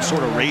it was some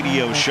sort of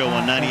radio show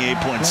on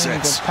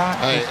 98.6.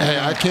 Hey,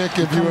 I can't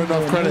give you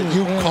enough credit.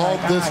 You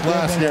called this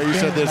last year. You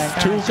said there's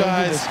 2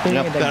 guys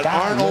that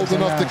aren't old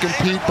enough to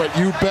compete, but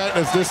you bet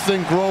as this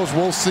thing grows,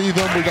 we'll see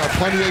them. We got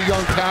plenty of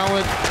young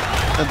talent,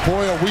 and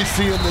boy, are we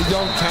seeing the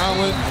young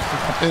talent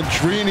in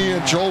Drini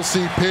and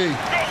JoelCP.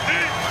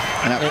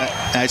 And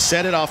I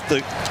said it off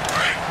the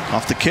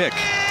kick.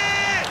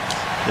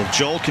 If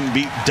Joel can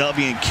beat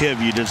W and Kiv,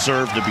 you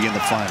deserve to be in the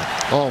final.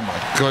 Oh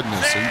my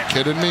goodness, are you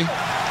kidding me?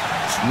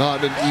 It's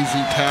not an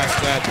easy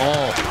task at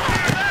all.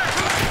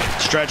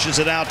 Stretches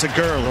it out to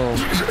Gurley.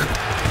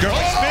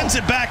 Gurley spins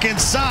it back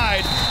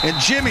inside, and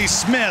Jimmy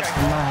Smith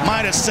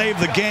might have saved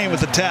the game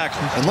with the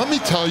tackle. And let me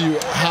tell you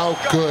how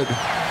good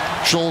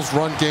Joel's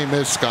run game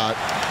is, Scott.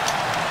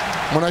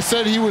 When I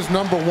said he was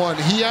number 1,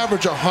 he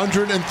averaged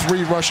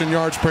 103 rushing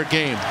yards per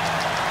game.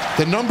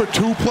 The number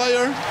 2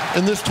 player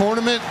in this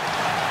tournament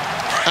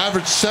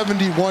averaged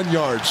 71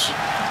 yards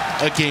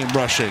a game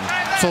rushing.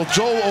 So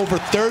Joel over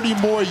 30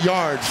 more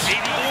yards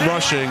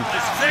rushing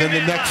than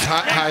the next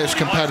highest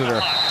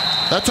competitor.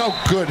 That's how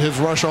good his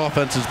rush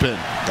offense has been.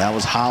 That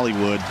was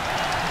Hollywood.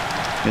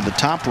 And the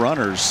top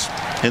runners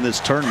in this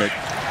tournament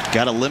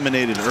got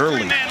eliminated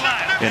early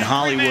in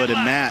Hollywood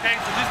and Matt.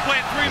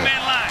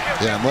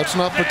 Yeah, and let's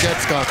not forget,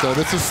 Scott, though,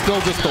 this is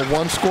still just a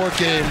 1-score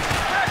game.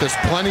 There's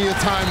plenty of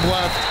time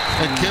left,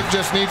 and Kiv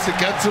just needs to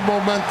get some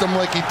momentum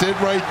like he did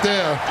right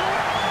there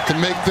to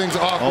make things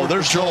awkward. Oh,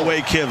 there's no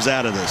way Kiv's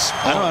out of this.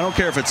 I don't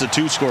care if it's a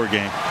 2-score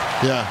game.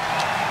 Yeah.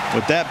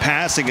 With that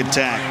passing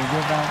attack,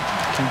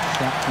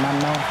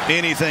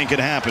 anything could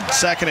happen.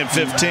 2nd and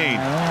 15.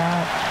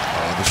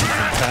 Oh, this is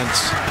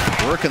intense.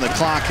 Working the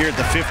clock here at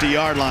the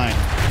 50-yard line.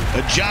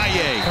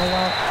 Ajayi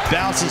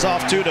bounces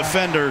off 2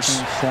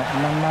 defenders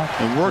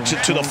and works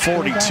it to the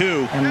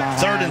 42.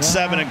 3rd and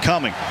 7 and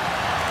coming.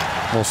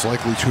 Most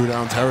likely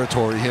 2-down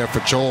territory here for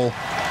Joel.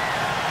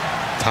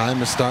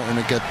 Time is starting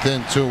to get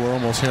thin, too. We're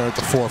almost here at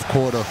the 4th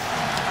quarter.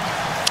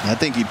 I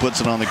think he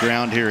puts it on the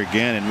ground here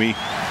again, and we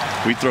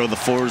throw the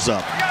 4s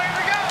up.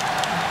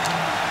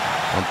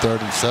 On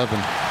 3rd and 7.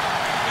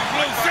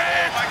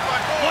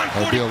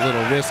 That'll be a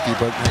little risky,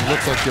 but it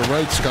looks like you're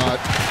right, Scott.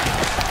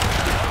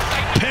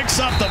 Picks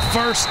up the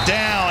 1st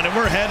down, and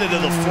we're headed to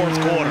the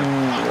 4th quarter.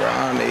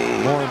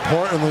 More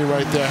importantly,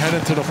 right there,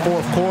 headed to the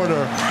 4th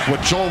quarter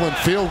with Joel in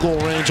field goal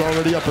range,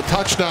 already up a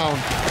touchdown.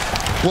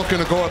 Looking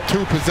to go up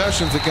 2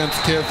 possessions against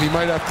Kiv. He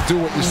might have to do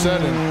what you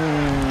said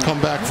and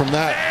come back from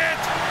that.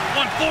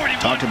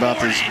 Talked about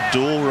this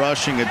dual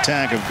rushing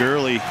attack of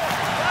Gurley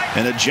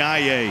and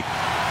Ajayi.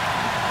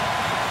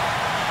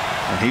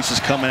 And he's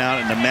just coming out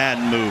in the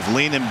Madden move,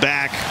 leaning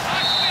back.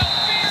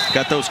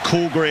 Got those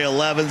cool gray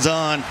 11s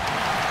on.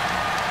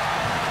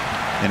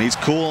 And he's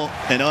cool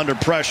and under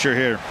pressure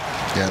here.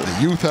 Yeah,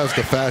 the youth has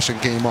the fashion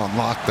game on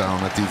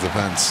lockdown at these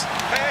events.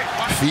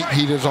 Feet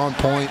heat is on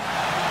point.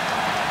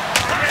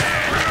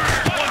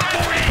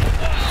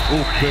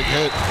 Ooh, big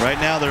hit. Right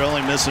now they're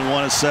only missing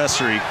 1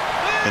 accessory,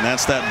 and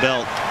that's that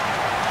belt.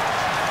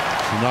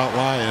 You're not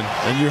lying.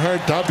 And you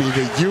heard W,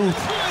 the youth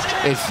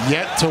is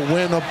yet to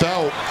win a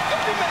belt.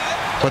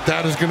 But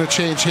that is going to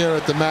change here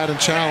at the Madden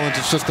Challenge.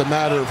 It's just a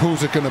matter of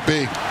who's it going to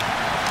be.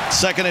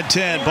 2nd and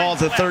 10, ball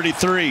to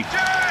 33.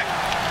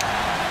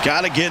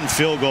 Got to get in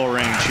field goal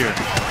range here.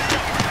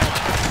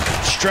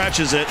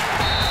 Stretches it,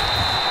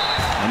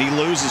 and he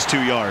loses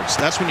 2 yards.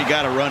 That's when you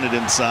got to run it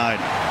inside.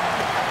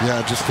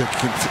 Yeah, just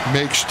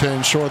to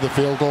ensure the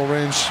field goal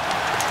range.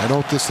 I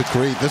don't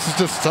disagree. This is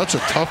just such a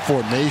tough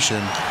formation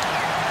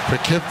for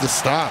Kiv to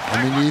stop.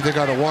 I mean, you either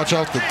got to watch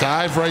out the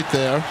dive right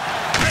there,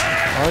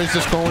 or he's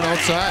just going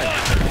outside.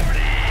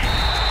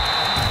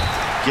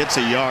 Gets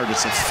a yard.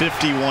 It's a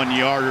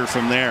 51-yarder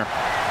from there.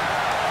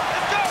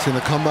 He's going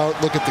to come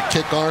out, look at the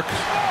kick arc,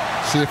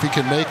 see if he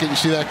can make it. You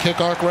see that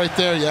kick arc right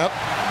there? Yep.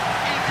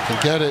 He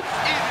can get it.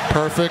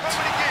 Perfect.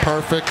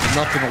 Perfect.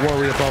 Nothing to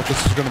worry about.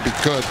 This is going to be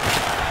good.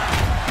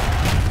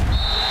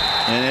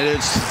 And it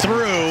is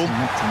through,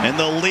 and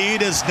the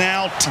lead is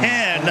now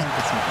 10.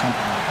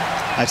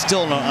 I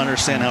still don't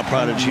understand how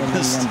Prodigy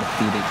missed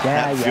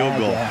that field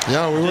goal.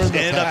 Yeah, we were in the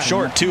ended up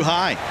short, too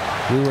high.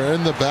 We were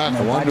in the back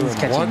wondering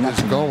what is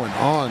going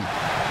on.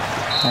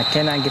 I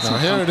cannot get some. Now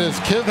here it is.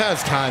 Kiv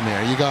has time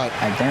here. You got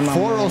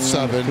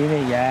 4:07.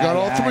 You got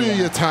all three of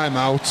your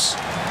timeouts.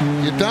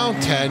 You're down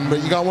 10,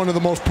 but you got one of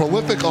the most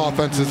prolific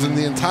offenses in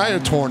the entire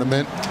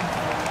tournament.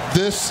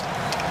 This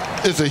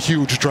is a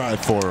huge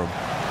drive for him.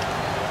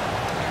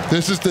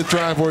 This is the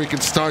drive where he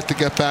can start to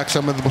get back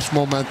some of the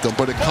momentum,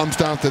 but it comes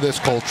down to this,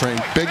 Coltrane.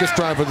 Biggest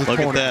drive of the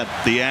tournament. Look at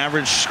that. The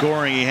average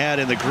scoring he had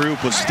in the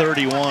group was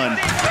 31.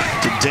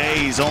 Today,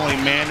 he's only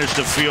managed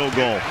a field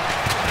goal.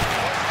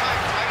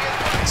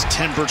 It's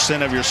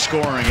 10% of your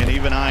scoring, and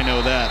even I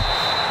know that.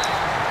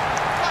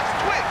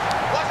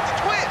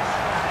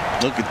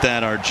 Look at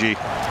that, RG. Yeah,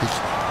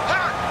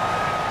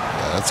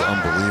 that's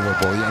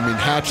unbelievable. I mean,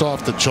 hats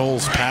off to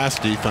Joel's pass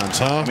defense,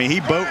 huh? I mean,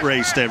 he boat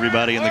raced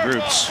everybody in the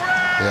groups.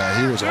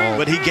 Yeah, he was all.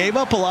 But he gave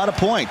up a lot of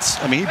points.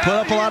 I mean, he put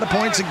up a lot of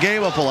points and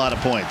gave up a lot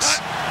of points.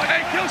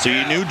 So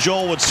you knew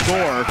Joel would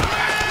score,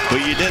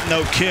 but you didn't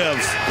know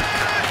Kiv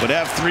would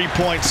have 3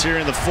 points here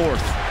in the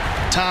fourth.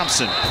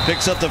 Thompson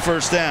picks up the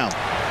first down.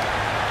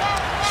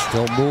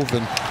 Still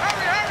moving.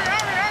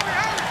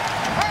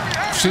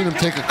 I've seen him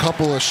take a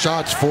couple of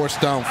shots forced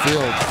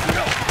downfield.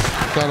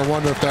 Gotta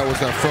wonder if that was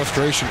that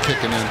frustration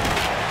kicking in.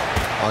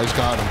 Oh, he's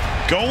got him.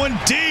 Going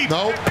deep.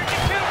 Nope.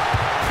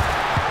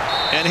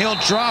 And he'll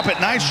drop it.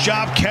 Nice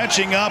job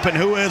catching up. And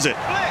who is it?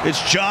 It's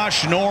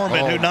Josh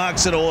Norman who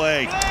knocks it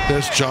away.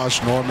 There's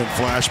Josh Norman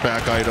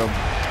flashback item.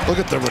 Look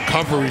at the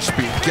recovery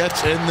speed.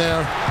 Gets in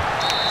there,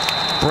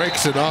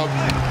 breaks it up,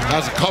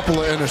 has a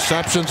couple of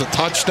interceptions, a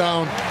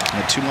touchdown.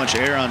 Had too much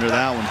air under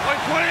that one.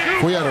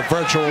 If we had a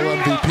virtual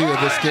MVP of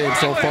this game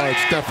so far,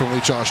 it's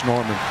definitely Josh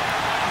Norman.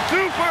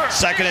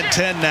 2nd and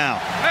 10 now.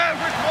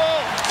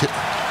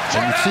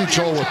 And you see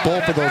Joel with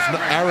both of those,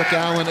 Eric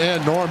Allen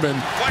and Norman,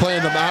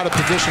 playing them out of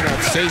position at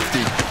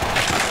safety.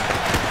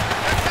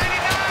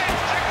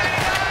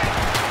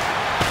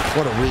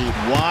 What a read.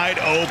 Wide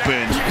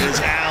open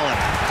is Allen.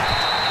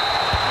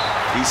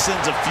 He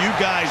sends a few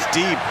guys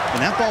deep,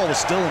 and that ball was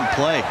still in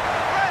play.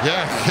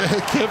 Yeah,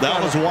 that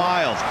was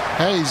wild.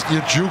 Hey,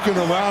 you're juking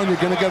around.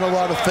 You're going to get a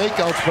lot of fake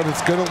outs, but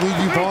it's going to leave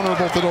you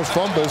vulnerable to those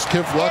fumbles.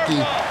 Kiv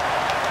lucky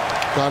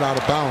got out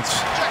of bounds.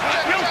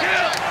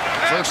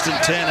 1st and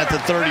 10 at the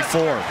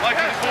 34.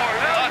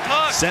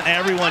 Sent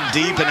everyone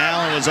deep, and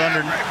Allen was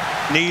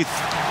underneath,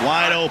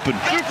 wide open.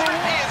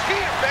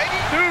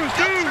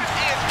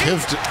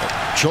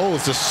 Joel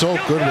is just so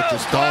good with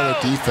this dollar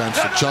defense,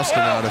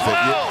 adjusting out of it.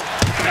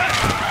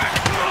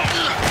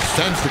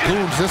 Sends the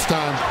goons this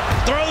time.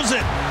 Throws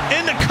it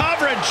into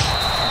coverage.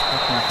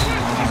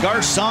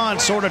 Garcon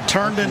sort of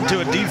turned into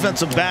a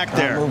defensive back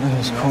there.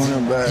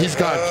 He's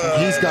got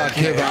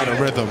Kiv out of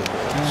rhythm.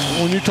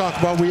 When you talk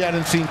about we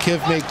hadn't seen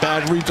Kiv make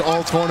bad reads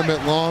all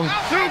tournament long,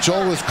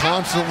 Joel is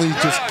constantly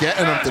just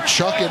getting him to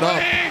chuck it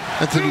up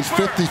into these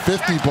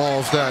 50-50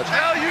 balls that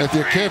if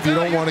you're Kiv, you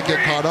don't want to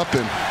get caught up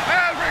in.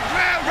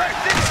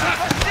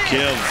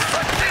 Kiv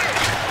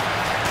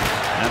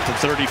at the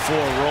 34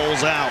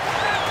 rolls out.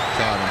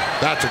 Got him.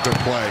 That's a good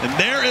play. And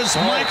there is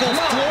Michael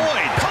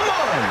Floyd. Come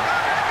on.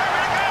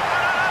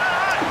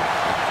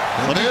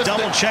 Let me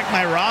double check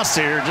my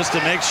roster here just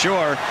to make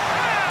sure.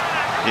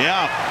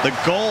 Yeah, the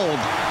gold.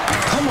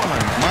 Come on.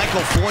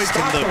 Michael Floyd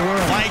from the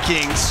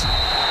Vikings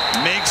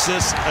makes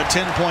this a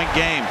 10-point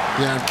game.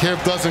 Yeah, and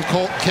Kiv doesn't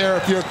care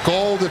if you're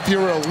gold, if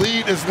you're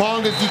elite, as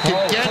long as you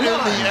can get in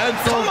the end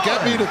zone,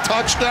 get me to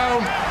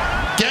touchdown,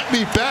 get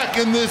me back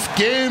in this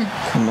game.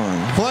 Come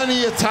on.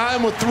 Plenty of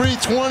time with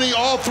 3:20,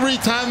 all 3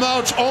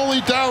 timeouts,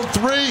 only down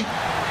 3.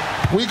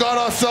 We got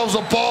ourselves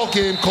a ball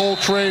game,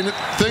 Coltrane.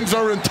 Things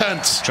are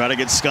intense. Try to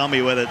get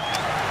scummy with it,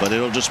 but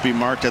it'll just be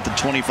marked at the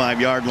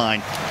 25-yard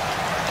line.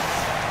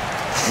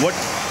 What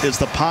is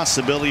the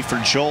possibility for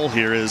Joel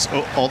here is,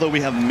 although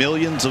we have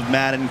millions of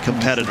Madden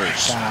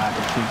competitors,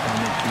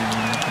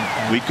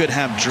 we could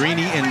have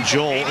Drini and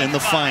Joel in the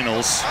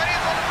finals.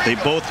 They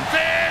both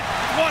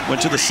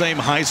went to the same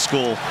high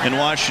school in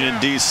Washington,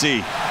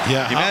 D.C.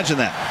 Yeah. Imagine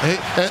that.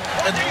 At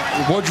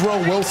Woodrow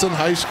Wilson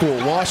High School,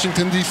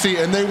 Washington, D.C.,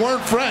 and they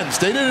weren't friends.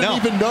 They didn't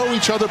even know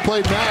each other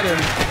played Madden,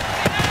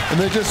 and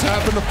they just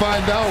happened to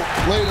find out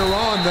later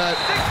on that,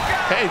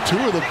 hey, 2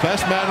 of the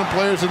best Madden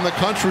players in the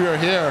country are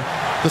here.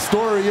 The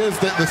story is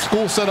that the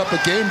school set up a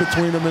game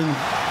between them, and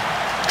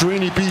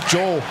Drini beat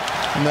Joel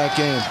in that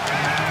game.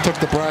 Took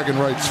the bragging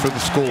rights for the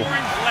school.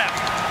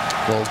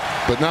 Well,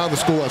 but now the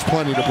school has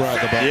plenty to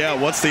brag about. Yeah,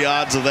 what's the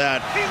odds of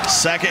that?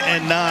 2nd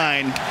and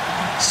 9.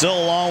 Still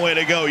a long way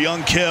to go.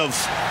 Young Kiv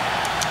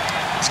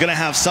is going to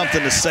have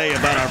something to say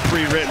about our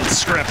pre-written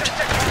script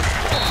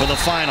for the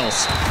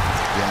finals.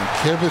 Yeah,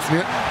 Kiv is,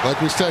 like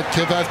we said,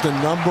 Kiv has the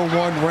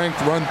 #1 ranked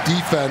run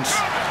defense,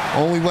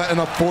 only letting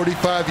up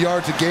 45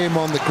 yards a game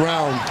on the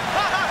ground.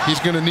 He's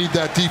going to need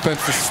that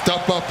defense to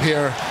step up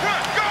here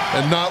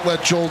and not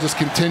let Joel just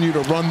continue to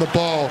run the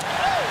ball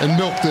and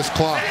milk this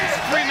clock.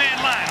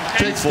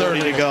 Big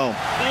 40 to go.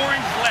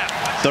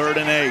 3rd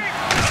and 8.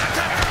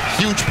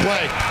 Huge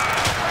play.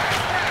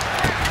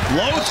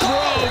 Low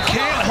throw,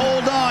 can't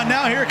hold on.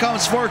 Now here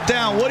comes 4th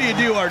down. What do you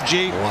do,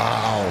 RG?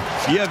 Wow.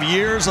 You have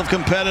years of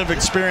competitive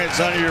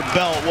experience under your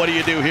belt. What do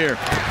you do here?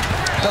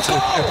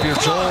 If you're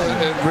Joel,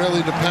 it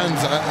really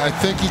depends. I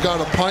think you got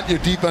to punt. Your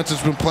defense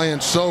has been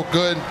playing so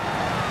good.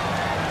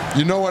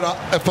 You know what?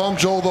 If I'm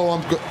Joel, though,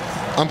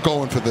 I'm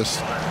going for this.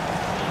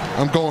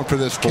 I'm going for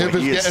this. Boy, Kiv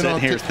is getting on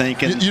here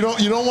thinking. You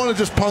don't want to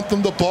just punt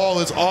them the ball.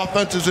 His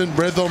offense is in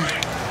rhythm.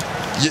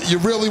 You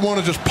really want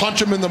to just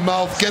punch him in the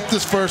mouth, get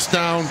this first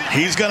down.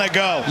 He's going to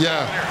go.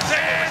 Yeah.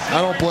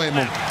 I don't blame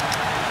him.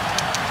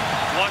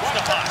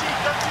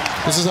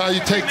 This is how you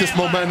take this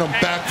momentum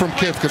back from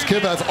Kiv, because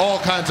Kiv has all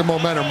kinds of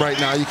momentum right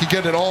now. You can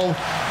get it all,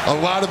 a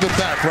lot of it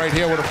back right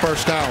here with a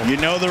first down. You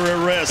know they're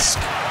at risk.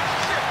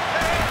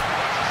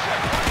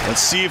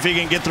 Let's see if he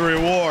can get the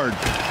reward.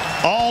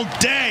 All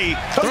day,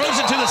 throws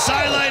it to the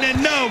sideline,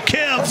 and no,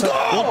 Kiv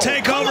will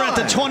take over at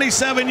the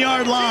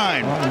 27-yard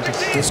line.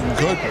 This is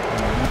good.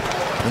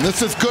 And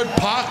this is good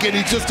pocket.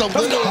 He's just a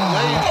little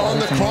late on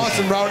the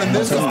crossing route, and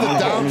this is the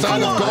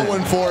downside of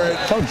going for it,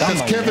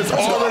 because Kiv is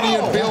already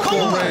in field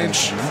goal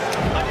range.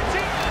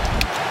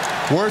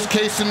 Worst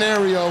case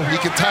scenario, he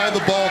can tie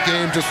the ball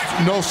game, just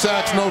no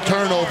sacks, no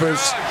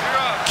turnovers.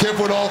 Kiv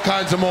with all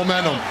kinds of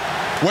momentum.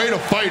 Way to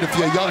fight if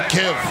you're young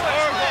Kiv.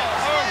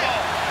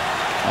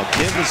 Now,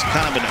 Kiv is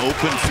kind of an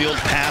open field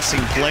passing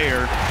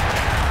player.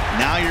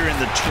 Now you're in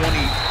the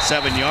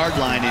 27-yard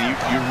line, and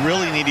you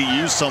really need to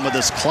use some of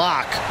this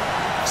clock.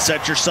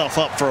 Set yourself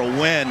up for a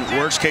win.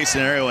 Worst case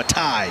scenario, a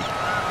tie.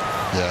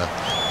 Yeah.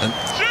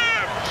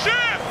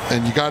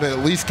 And you got to at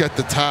least get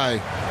the tie.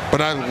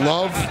 But I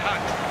love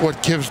what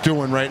Kiv's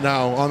doing right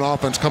now on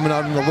offense, coming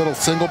out in the little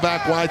single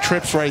back wide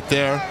trips right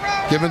there,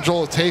 giving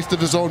Joel a taste of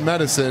his own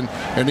medicine.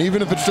 And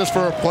even if it's just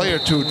for a play or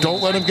two,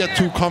 don't let him get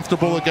too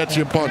comfortable against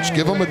your bunch.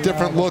 Give him a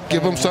different look.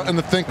 Give him something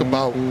to think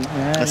about.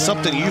 That's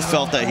something you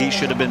felt that he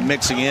should have been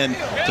mixing in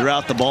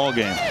throughout the ball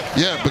game.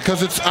 Yeah,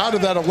 because it's out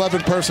of that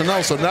 11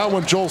 personnel. So now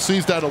when Joel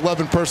sees that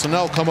 11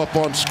 personnel come up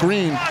on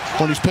screen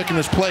when he's picking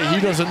his play, he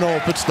doesn't know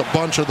if it's the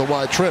bunch or the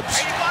wide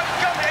trips.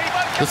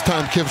 This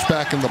time Kiv's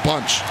back in the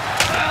bunch.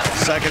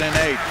 2nd and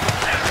 8.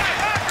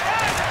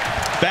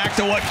 Back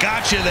to what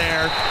got you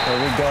there. There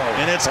we go.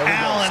 And it's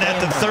Allen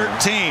at the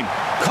 13.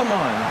 Come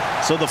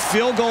on. So the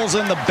field goal's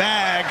in the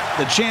bag.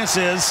 The chance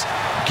is,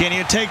 can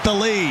you take the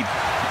lead?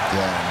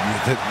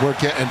 Yeah, we're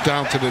getting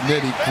down to the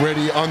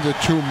nitty-gritty, under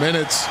 2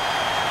 minutes.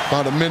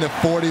 About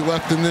 1:40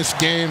 left in this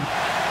game.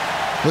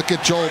 Look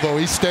at Joel, though.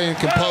 He's staying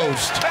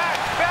composed.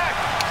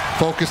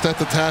 Focused at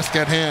the task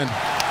at hand.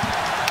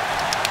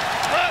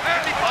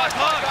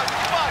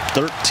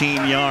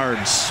 13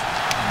 yards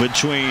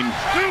between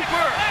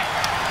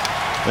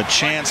a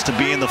chance to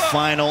be in the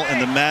final in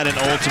the Madden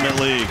Ultimate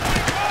League.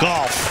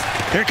 Golf.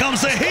 Here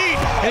comes the heat,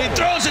 and he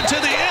throws it to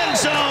the end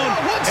zone,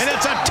 and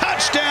it's a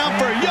touchdown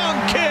for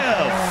young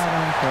Kiv.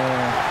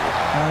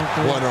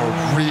 What a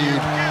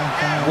read.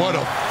 What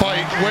a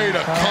fight. Way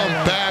to come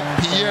back.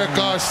 Pierre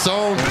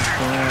Garçon,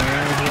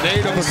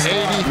 native of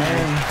Haiti,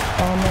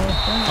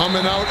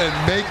 coming out and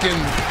making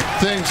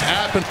things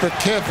happen for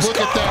Kiv. Look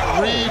at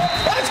that read.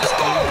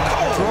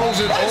 Throws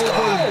it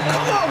over.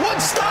 Come on, one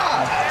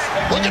stop.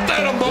 Look at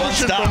that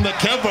emotion from the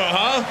Kivper,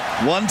 huh?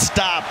 One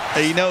stop.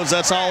 He knows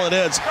that's all it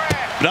is.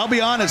 But I'll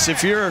be honest,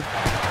 if you're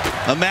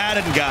a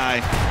Madden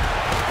guy,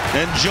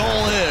 and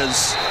Joel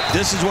is,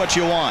 this is what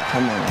you want.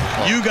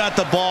 You got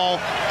the ball,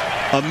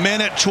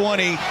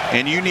 1:20,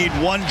 and you need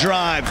one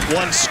drive,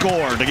 one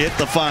score to get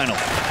the final.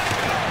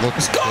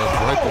 Looks good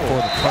right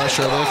before the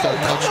pressure. There's that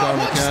touchdown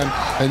again.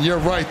 And you're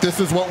right, this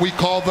is what we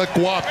call the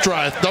G.O.A.T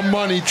drive, the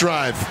money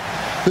drive.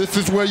 This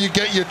is where you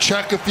get your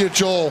check if you're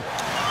Joel.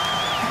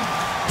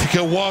 You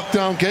can walk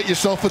down, get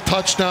yourself a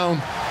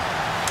touchdown,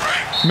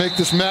 make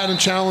this Madden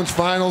Challenge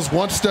Finals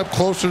one step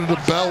closer to the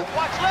belt.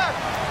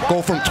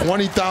 Go from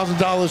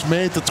 $20,000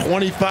 made to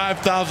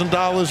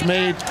 $25,000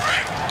 made.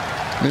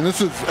 I mean,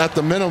 this is at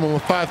the minimum a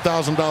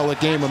 $5,000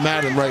 game of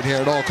Madden right here.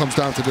 It all comes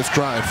down to this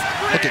drive.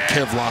 Look at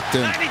Kiv locked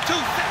in.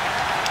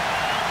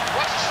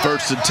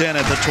 1st and 10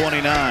 at the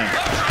 29.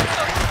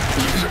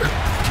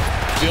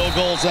 Field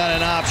goal's not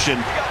an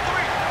option.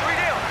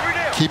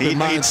 Keep in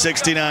mind,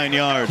 69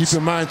 yards. Keep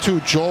in mind, too,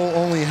 Joel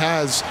only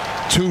has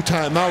 2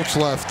 timeouts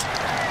left.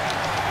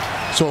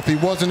 So if he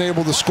wasn't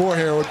able to score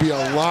here, it would be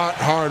a lot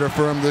harder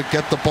for him to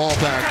get the ball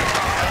back.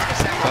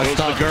 Goes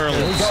to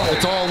Gurley.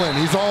 It's all in.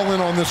 He's all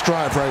in on this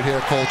drive right here,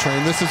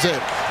 Coltrane. This is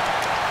it.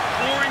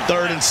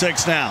 3rd and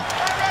 6 now.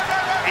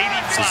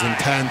 This is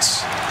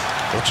intense.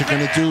 What you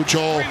gonna do,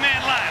 Joel?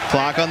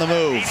 Clock on the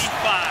move.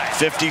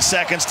 50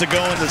 seconds to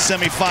go in the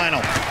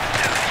semifinal.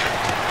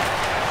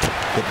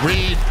 Good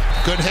read.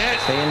 Good hit.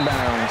 Stay in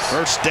bounds.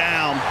 1st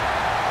down.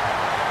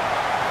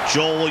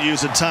 Joel will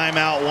use a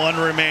timeout, 1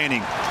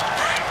 remaining.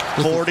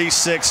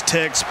 46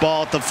 ticks,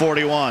 ball at the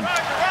 41.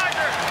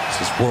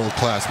 This is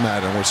world-class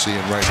Madden we're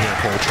seeing right here,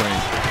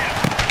 Coltrane.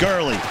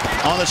 Gurley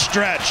on the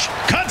stretch.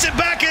 Cuts it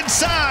back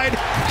inside.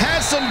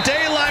 Has some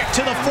daylight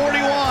to the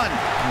 41.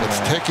 It's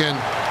ticking.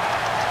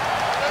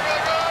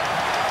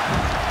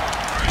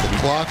 The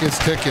clock is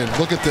ticking.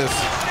 Look at this.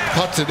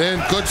 Cuts it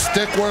in. Good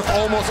stick work.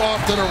 Almost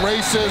off to the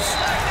races.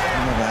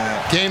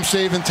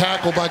 Game-saving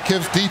tackle by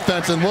Kiv's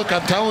defense. And look,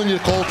 I'm telling you,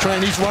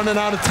 Coltrane, he's running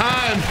out of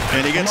time.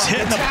 And he gets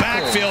hit in the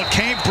backfield,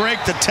 can't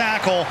break the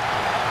tackle.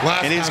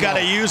 And he's got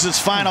to use his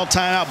final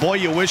timeout. Boy,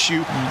 you wish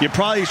you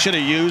probably should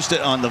have used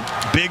it on the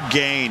big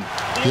gain.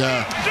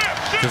 Yeah.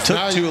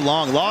 Took too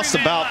long. Lost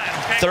about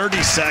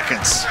 30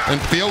 seconds. And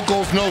field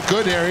goal's no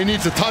good here. He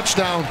needs a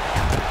touchdown.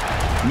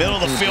 Middle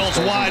of the field's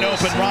wide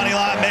open. Ronnie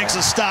Lott makes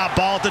a stop.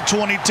 Ball at the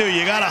 22.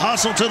 You got to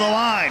hustle to the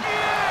line.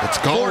 It's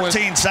going.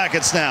 14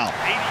 seconds now.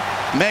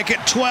 Make it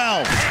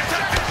 12.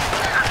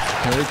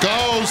 Here it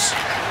goes.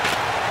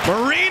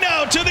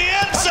 Marino to the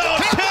end zone.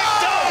 Picked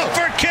off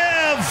for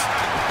Kiv.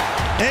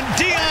 And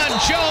Deion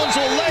Jones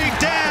will lay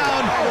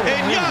down.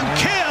 And young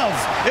Kiv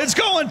is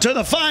going to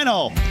the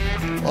final.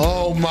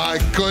 Oh, my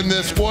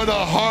goodness. What a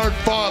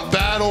hard-fought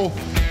battle.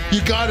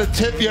 You got to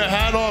tip your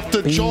hat off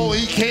to Joel.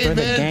 He came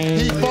in,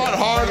 he fought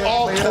hard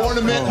all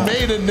tournament,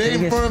 made a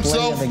name for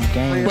himself.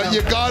 But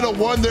you got to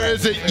wonder,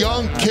 is it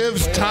young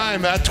Kiv's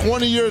time? At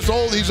 20 years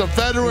old, he's a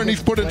veteran.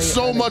 He's put in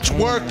so much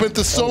work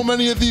into so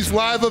many of these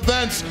live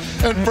events.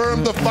 And for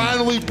him to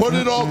finally put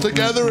it all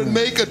together and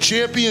make a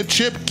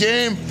championship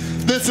game,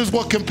 this is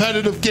what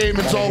competitive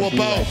gaming's all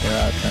about.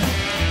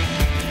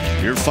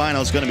 Your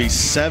final is going to be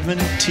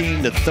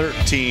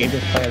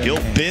 17-13.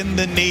 You'll bend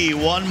the knee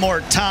one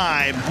more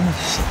time.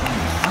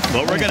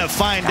 But we're going to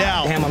find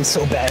out. Damn, I'm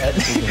so bad.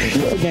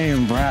 Good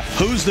game, bro.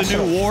 Who's the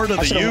new ward of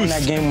the youth?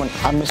 That game when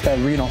I missed that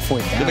read on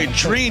fourth down. It'll be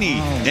Drini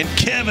and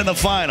Kiv in the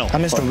final. I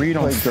missed the read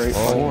on fourth.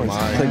 Oh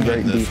my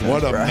goodness.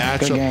 What a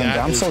matchup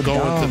that is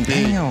going to be.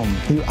 Damn.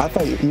 I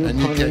thought you were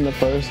punting the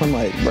first. I'm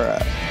like,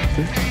 bruh.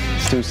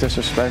 This dude's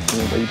disrespecting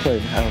me, but you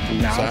played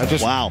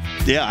healthy. Wow.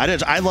 Yeah,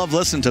 I love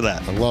listening to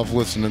that. I love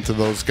listening to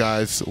those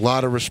guys. A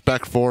lot of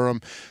respect for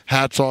him.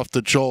 Hats off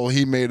to Joel.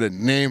 He made a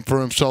name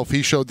for himself.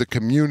 He showed the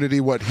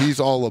community what he's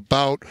all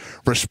about.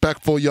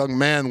 Respectful young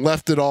man.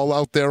 Left it all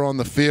out there on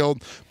the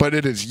field. But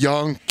it is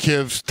young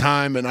Kiv's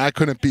time, and I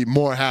couldn't be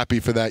more happy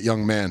for that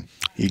young man.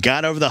 He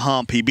got over the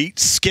hump. He beat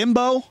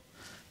Skimbo,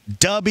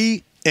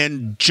 Dubby,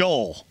 and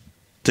Joel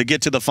to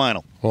get to the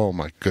final. Oh,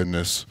 my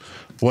goodness.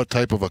 What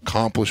type of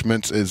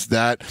accomplishments is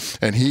that?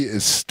 And he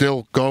is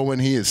still going.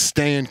 He is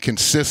staying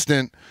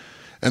consistent.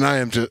 And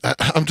I'm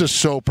just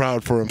so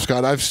proud for him,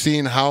 Scott. I've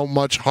seen how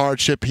much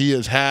hardship he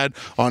has had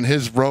on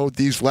his road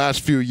these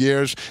last few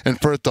years, and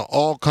for it to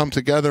all come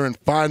together and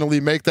finally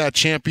make that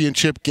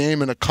championship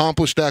game and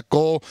accomplish that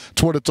goal,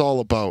 it's what it's all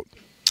about.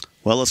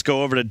 Well, let's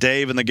go over to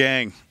Dave and the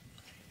gang.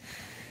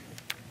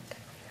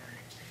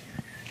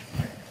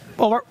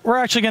 Well, we're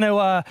actually going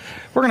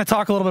to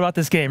talk a little bit about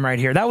this game right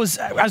here. That was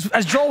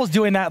as Joel was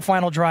doing that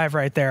final drive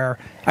right there,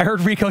 I heard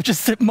Rico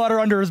just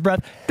mutter under his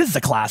breath, "This is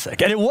a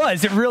classic," and it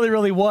was. It really,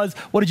 really was.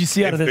 What did you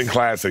see out of this? It's been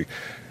classic.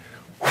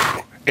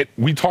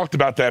 We talked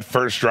about that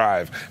first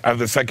drive of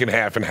the second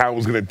half and how it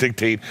was going to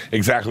dictate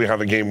exactly how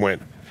the game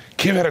went.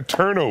 Kiv had a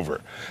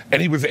turnover,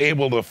 and he was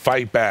able to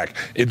fight back.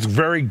 It's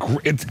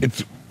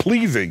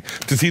pleasing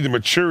to see the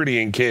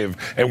maturity in Kiv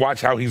and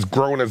watch how he's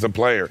grown as a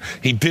player.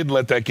 He didn't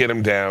let that get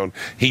him down.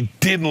 He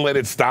didn't let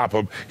it stop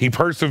him. He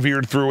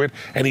persevered through it,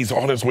 and he's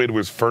on his way to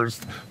his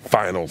first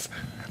finals.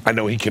 I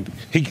know he can.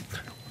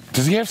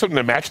 Does he have something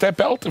to match that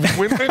belt if he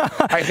wins it?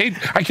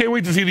 I can't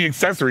wait to see the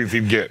accessories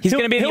he'd get. He's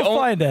going to be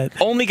the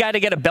only guy to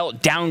get a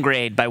belt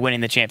downgrade by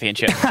winning the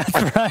championship.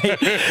 That's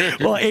right.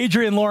 Well,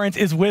 Adrian Lawrence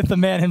is with the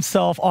man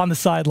himself on the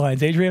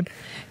sidelines. Adrian?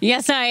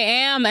 Yes, I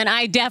am, and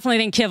I definitely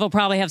think Kiv will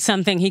probably have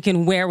something he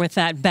can wear with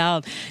that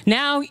belt.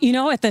 Now, you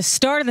know, at the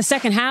start of the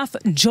second half,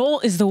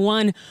 Joel is the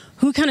one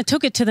who kind of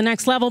took it to the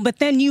next level, but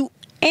then you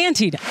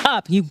anteed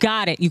up. You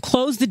got it. You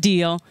closed the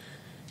deal.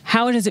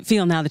 How does it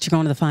feel now that you're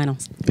going to the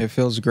finals? It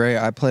feels great.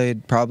 I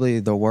played probably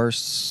the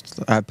worst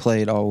I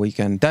played all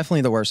weekend.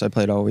 Definitely the worst I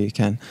played all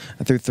weekend.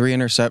 I threw 3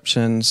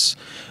 interceptions.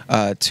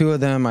 2 of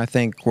them I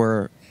think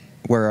were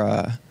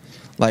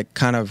like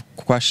kind of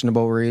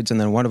questionable reads,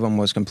 and then one of them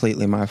was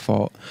completely my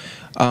fault.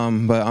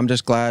 But I'm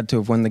just glad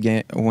to have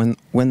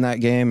win that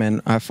game,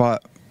 and I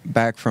fought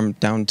back from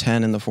down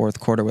 10 in the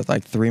fourth quarter with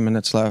like 3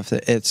 minutes left.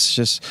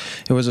 It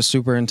was a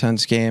super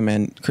intense game,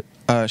 and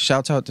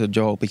shouts out to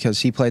Joel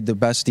because he played the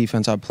best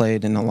defense I've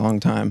played in a long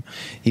time.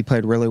 He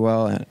played really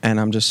well, and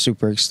I'm just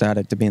super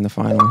ecstatic to be in the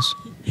finals.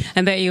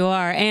 I bet you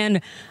are. And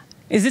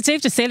is it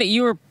safe to say that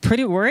you were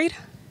pretty worried?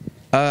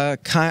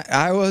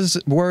 I was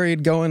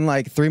worried going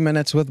like 3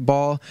 minutes with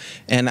ball,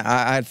 and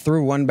I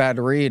threw one bad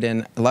read,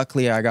 and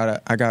luckily I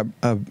got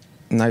a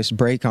nice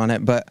break on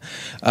it, but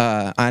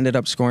I ended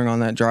up scoring on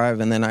that drive,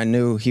 and then I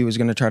knew he was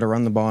going to try to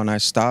run the ball, and I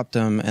stopped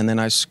him, and then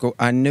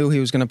I knew he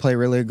was going to play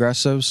really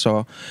aggressive,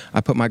 so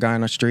I put my guy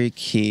on a streak.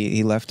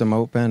 He left him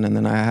open, and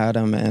then I had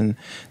him, and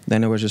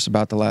then it was just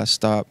about the last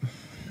stop.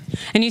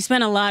 And you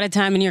spent a lot of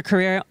time in your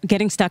career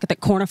getting stuck at the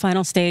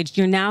quarterfinal stage.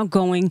 You're now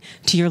going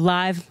to your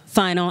live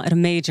final at a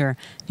major.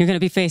 You're going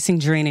to be facing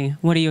Drini.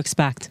 What do you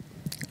expect?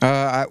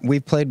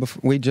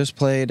 We just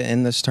played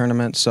in this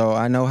tournament, so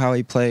I know how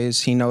he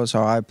plays. He knows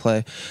how I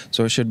play,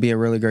 so it should be a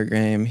really great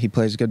game. He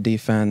plays good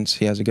defense.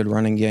 He has a good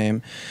running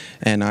game,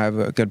 and I have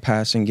a good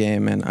passing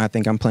game. And I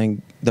think I'm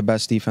playing the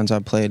best defense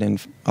I've played in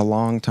a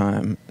long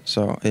time,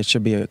 so it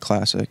should be a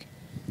classic.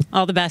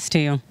 All the best to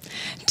you.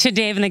 To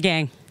Dave and the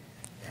gang.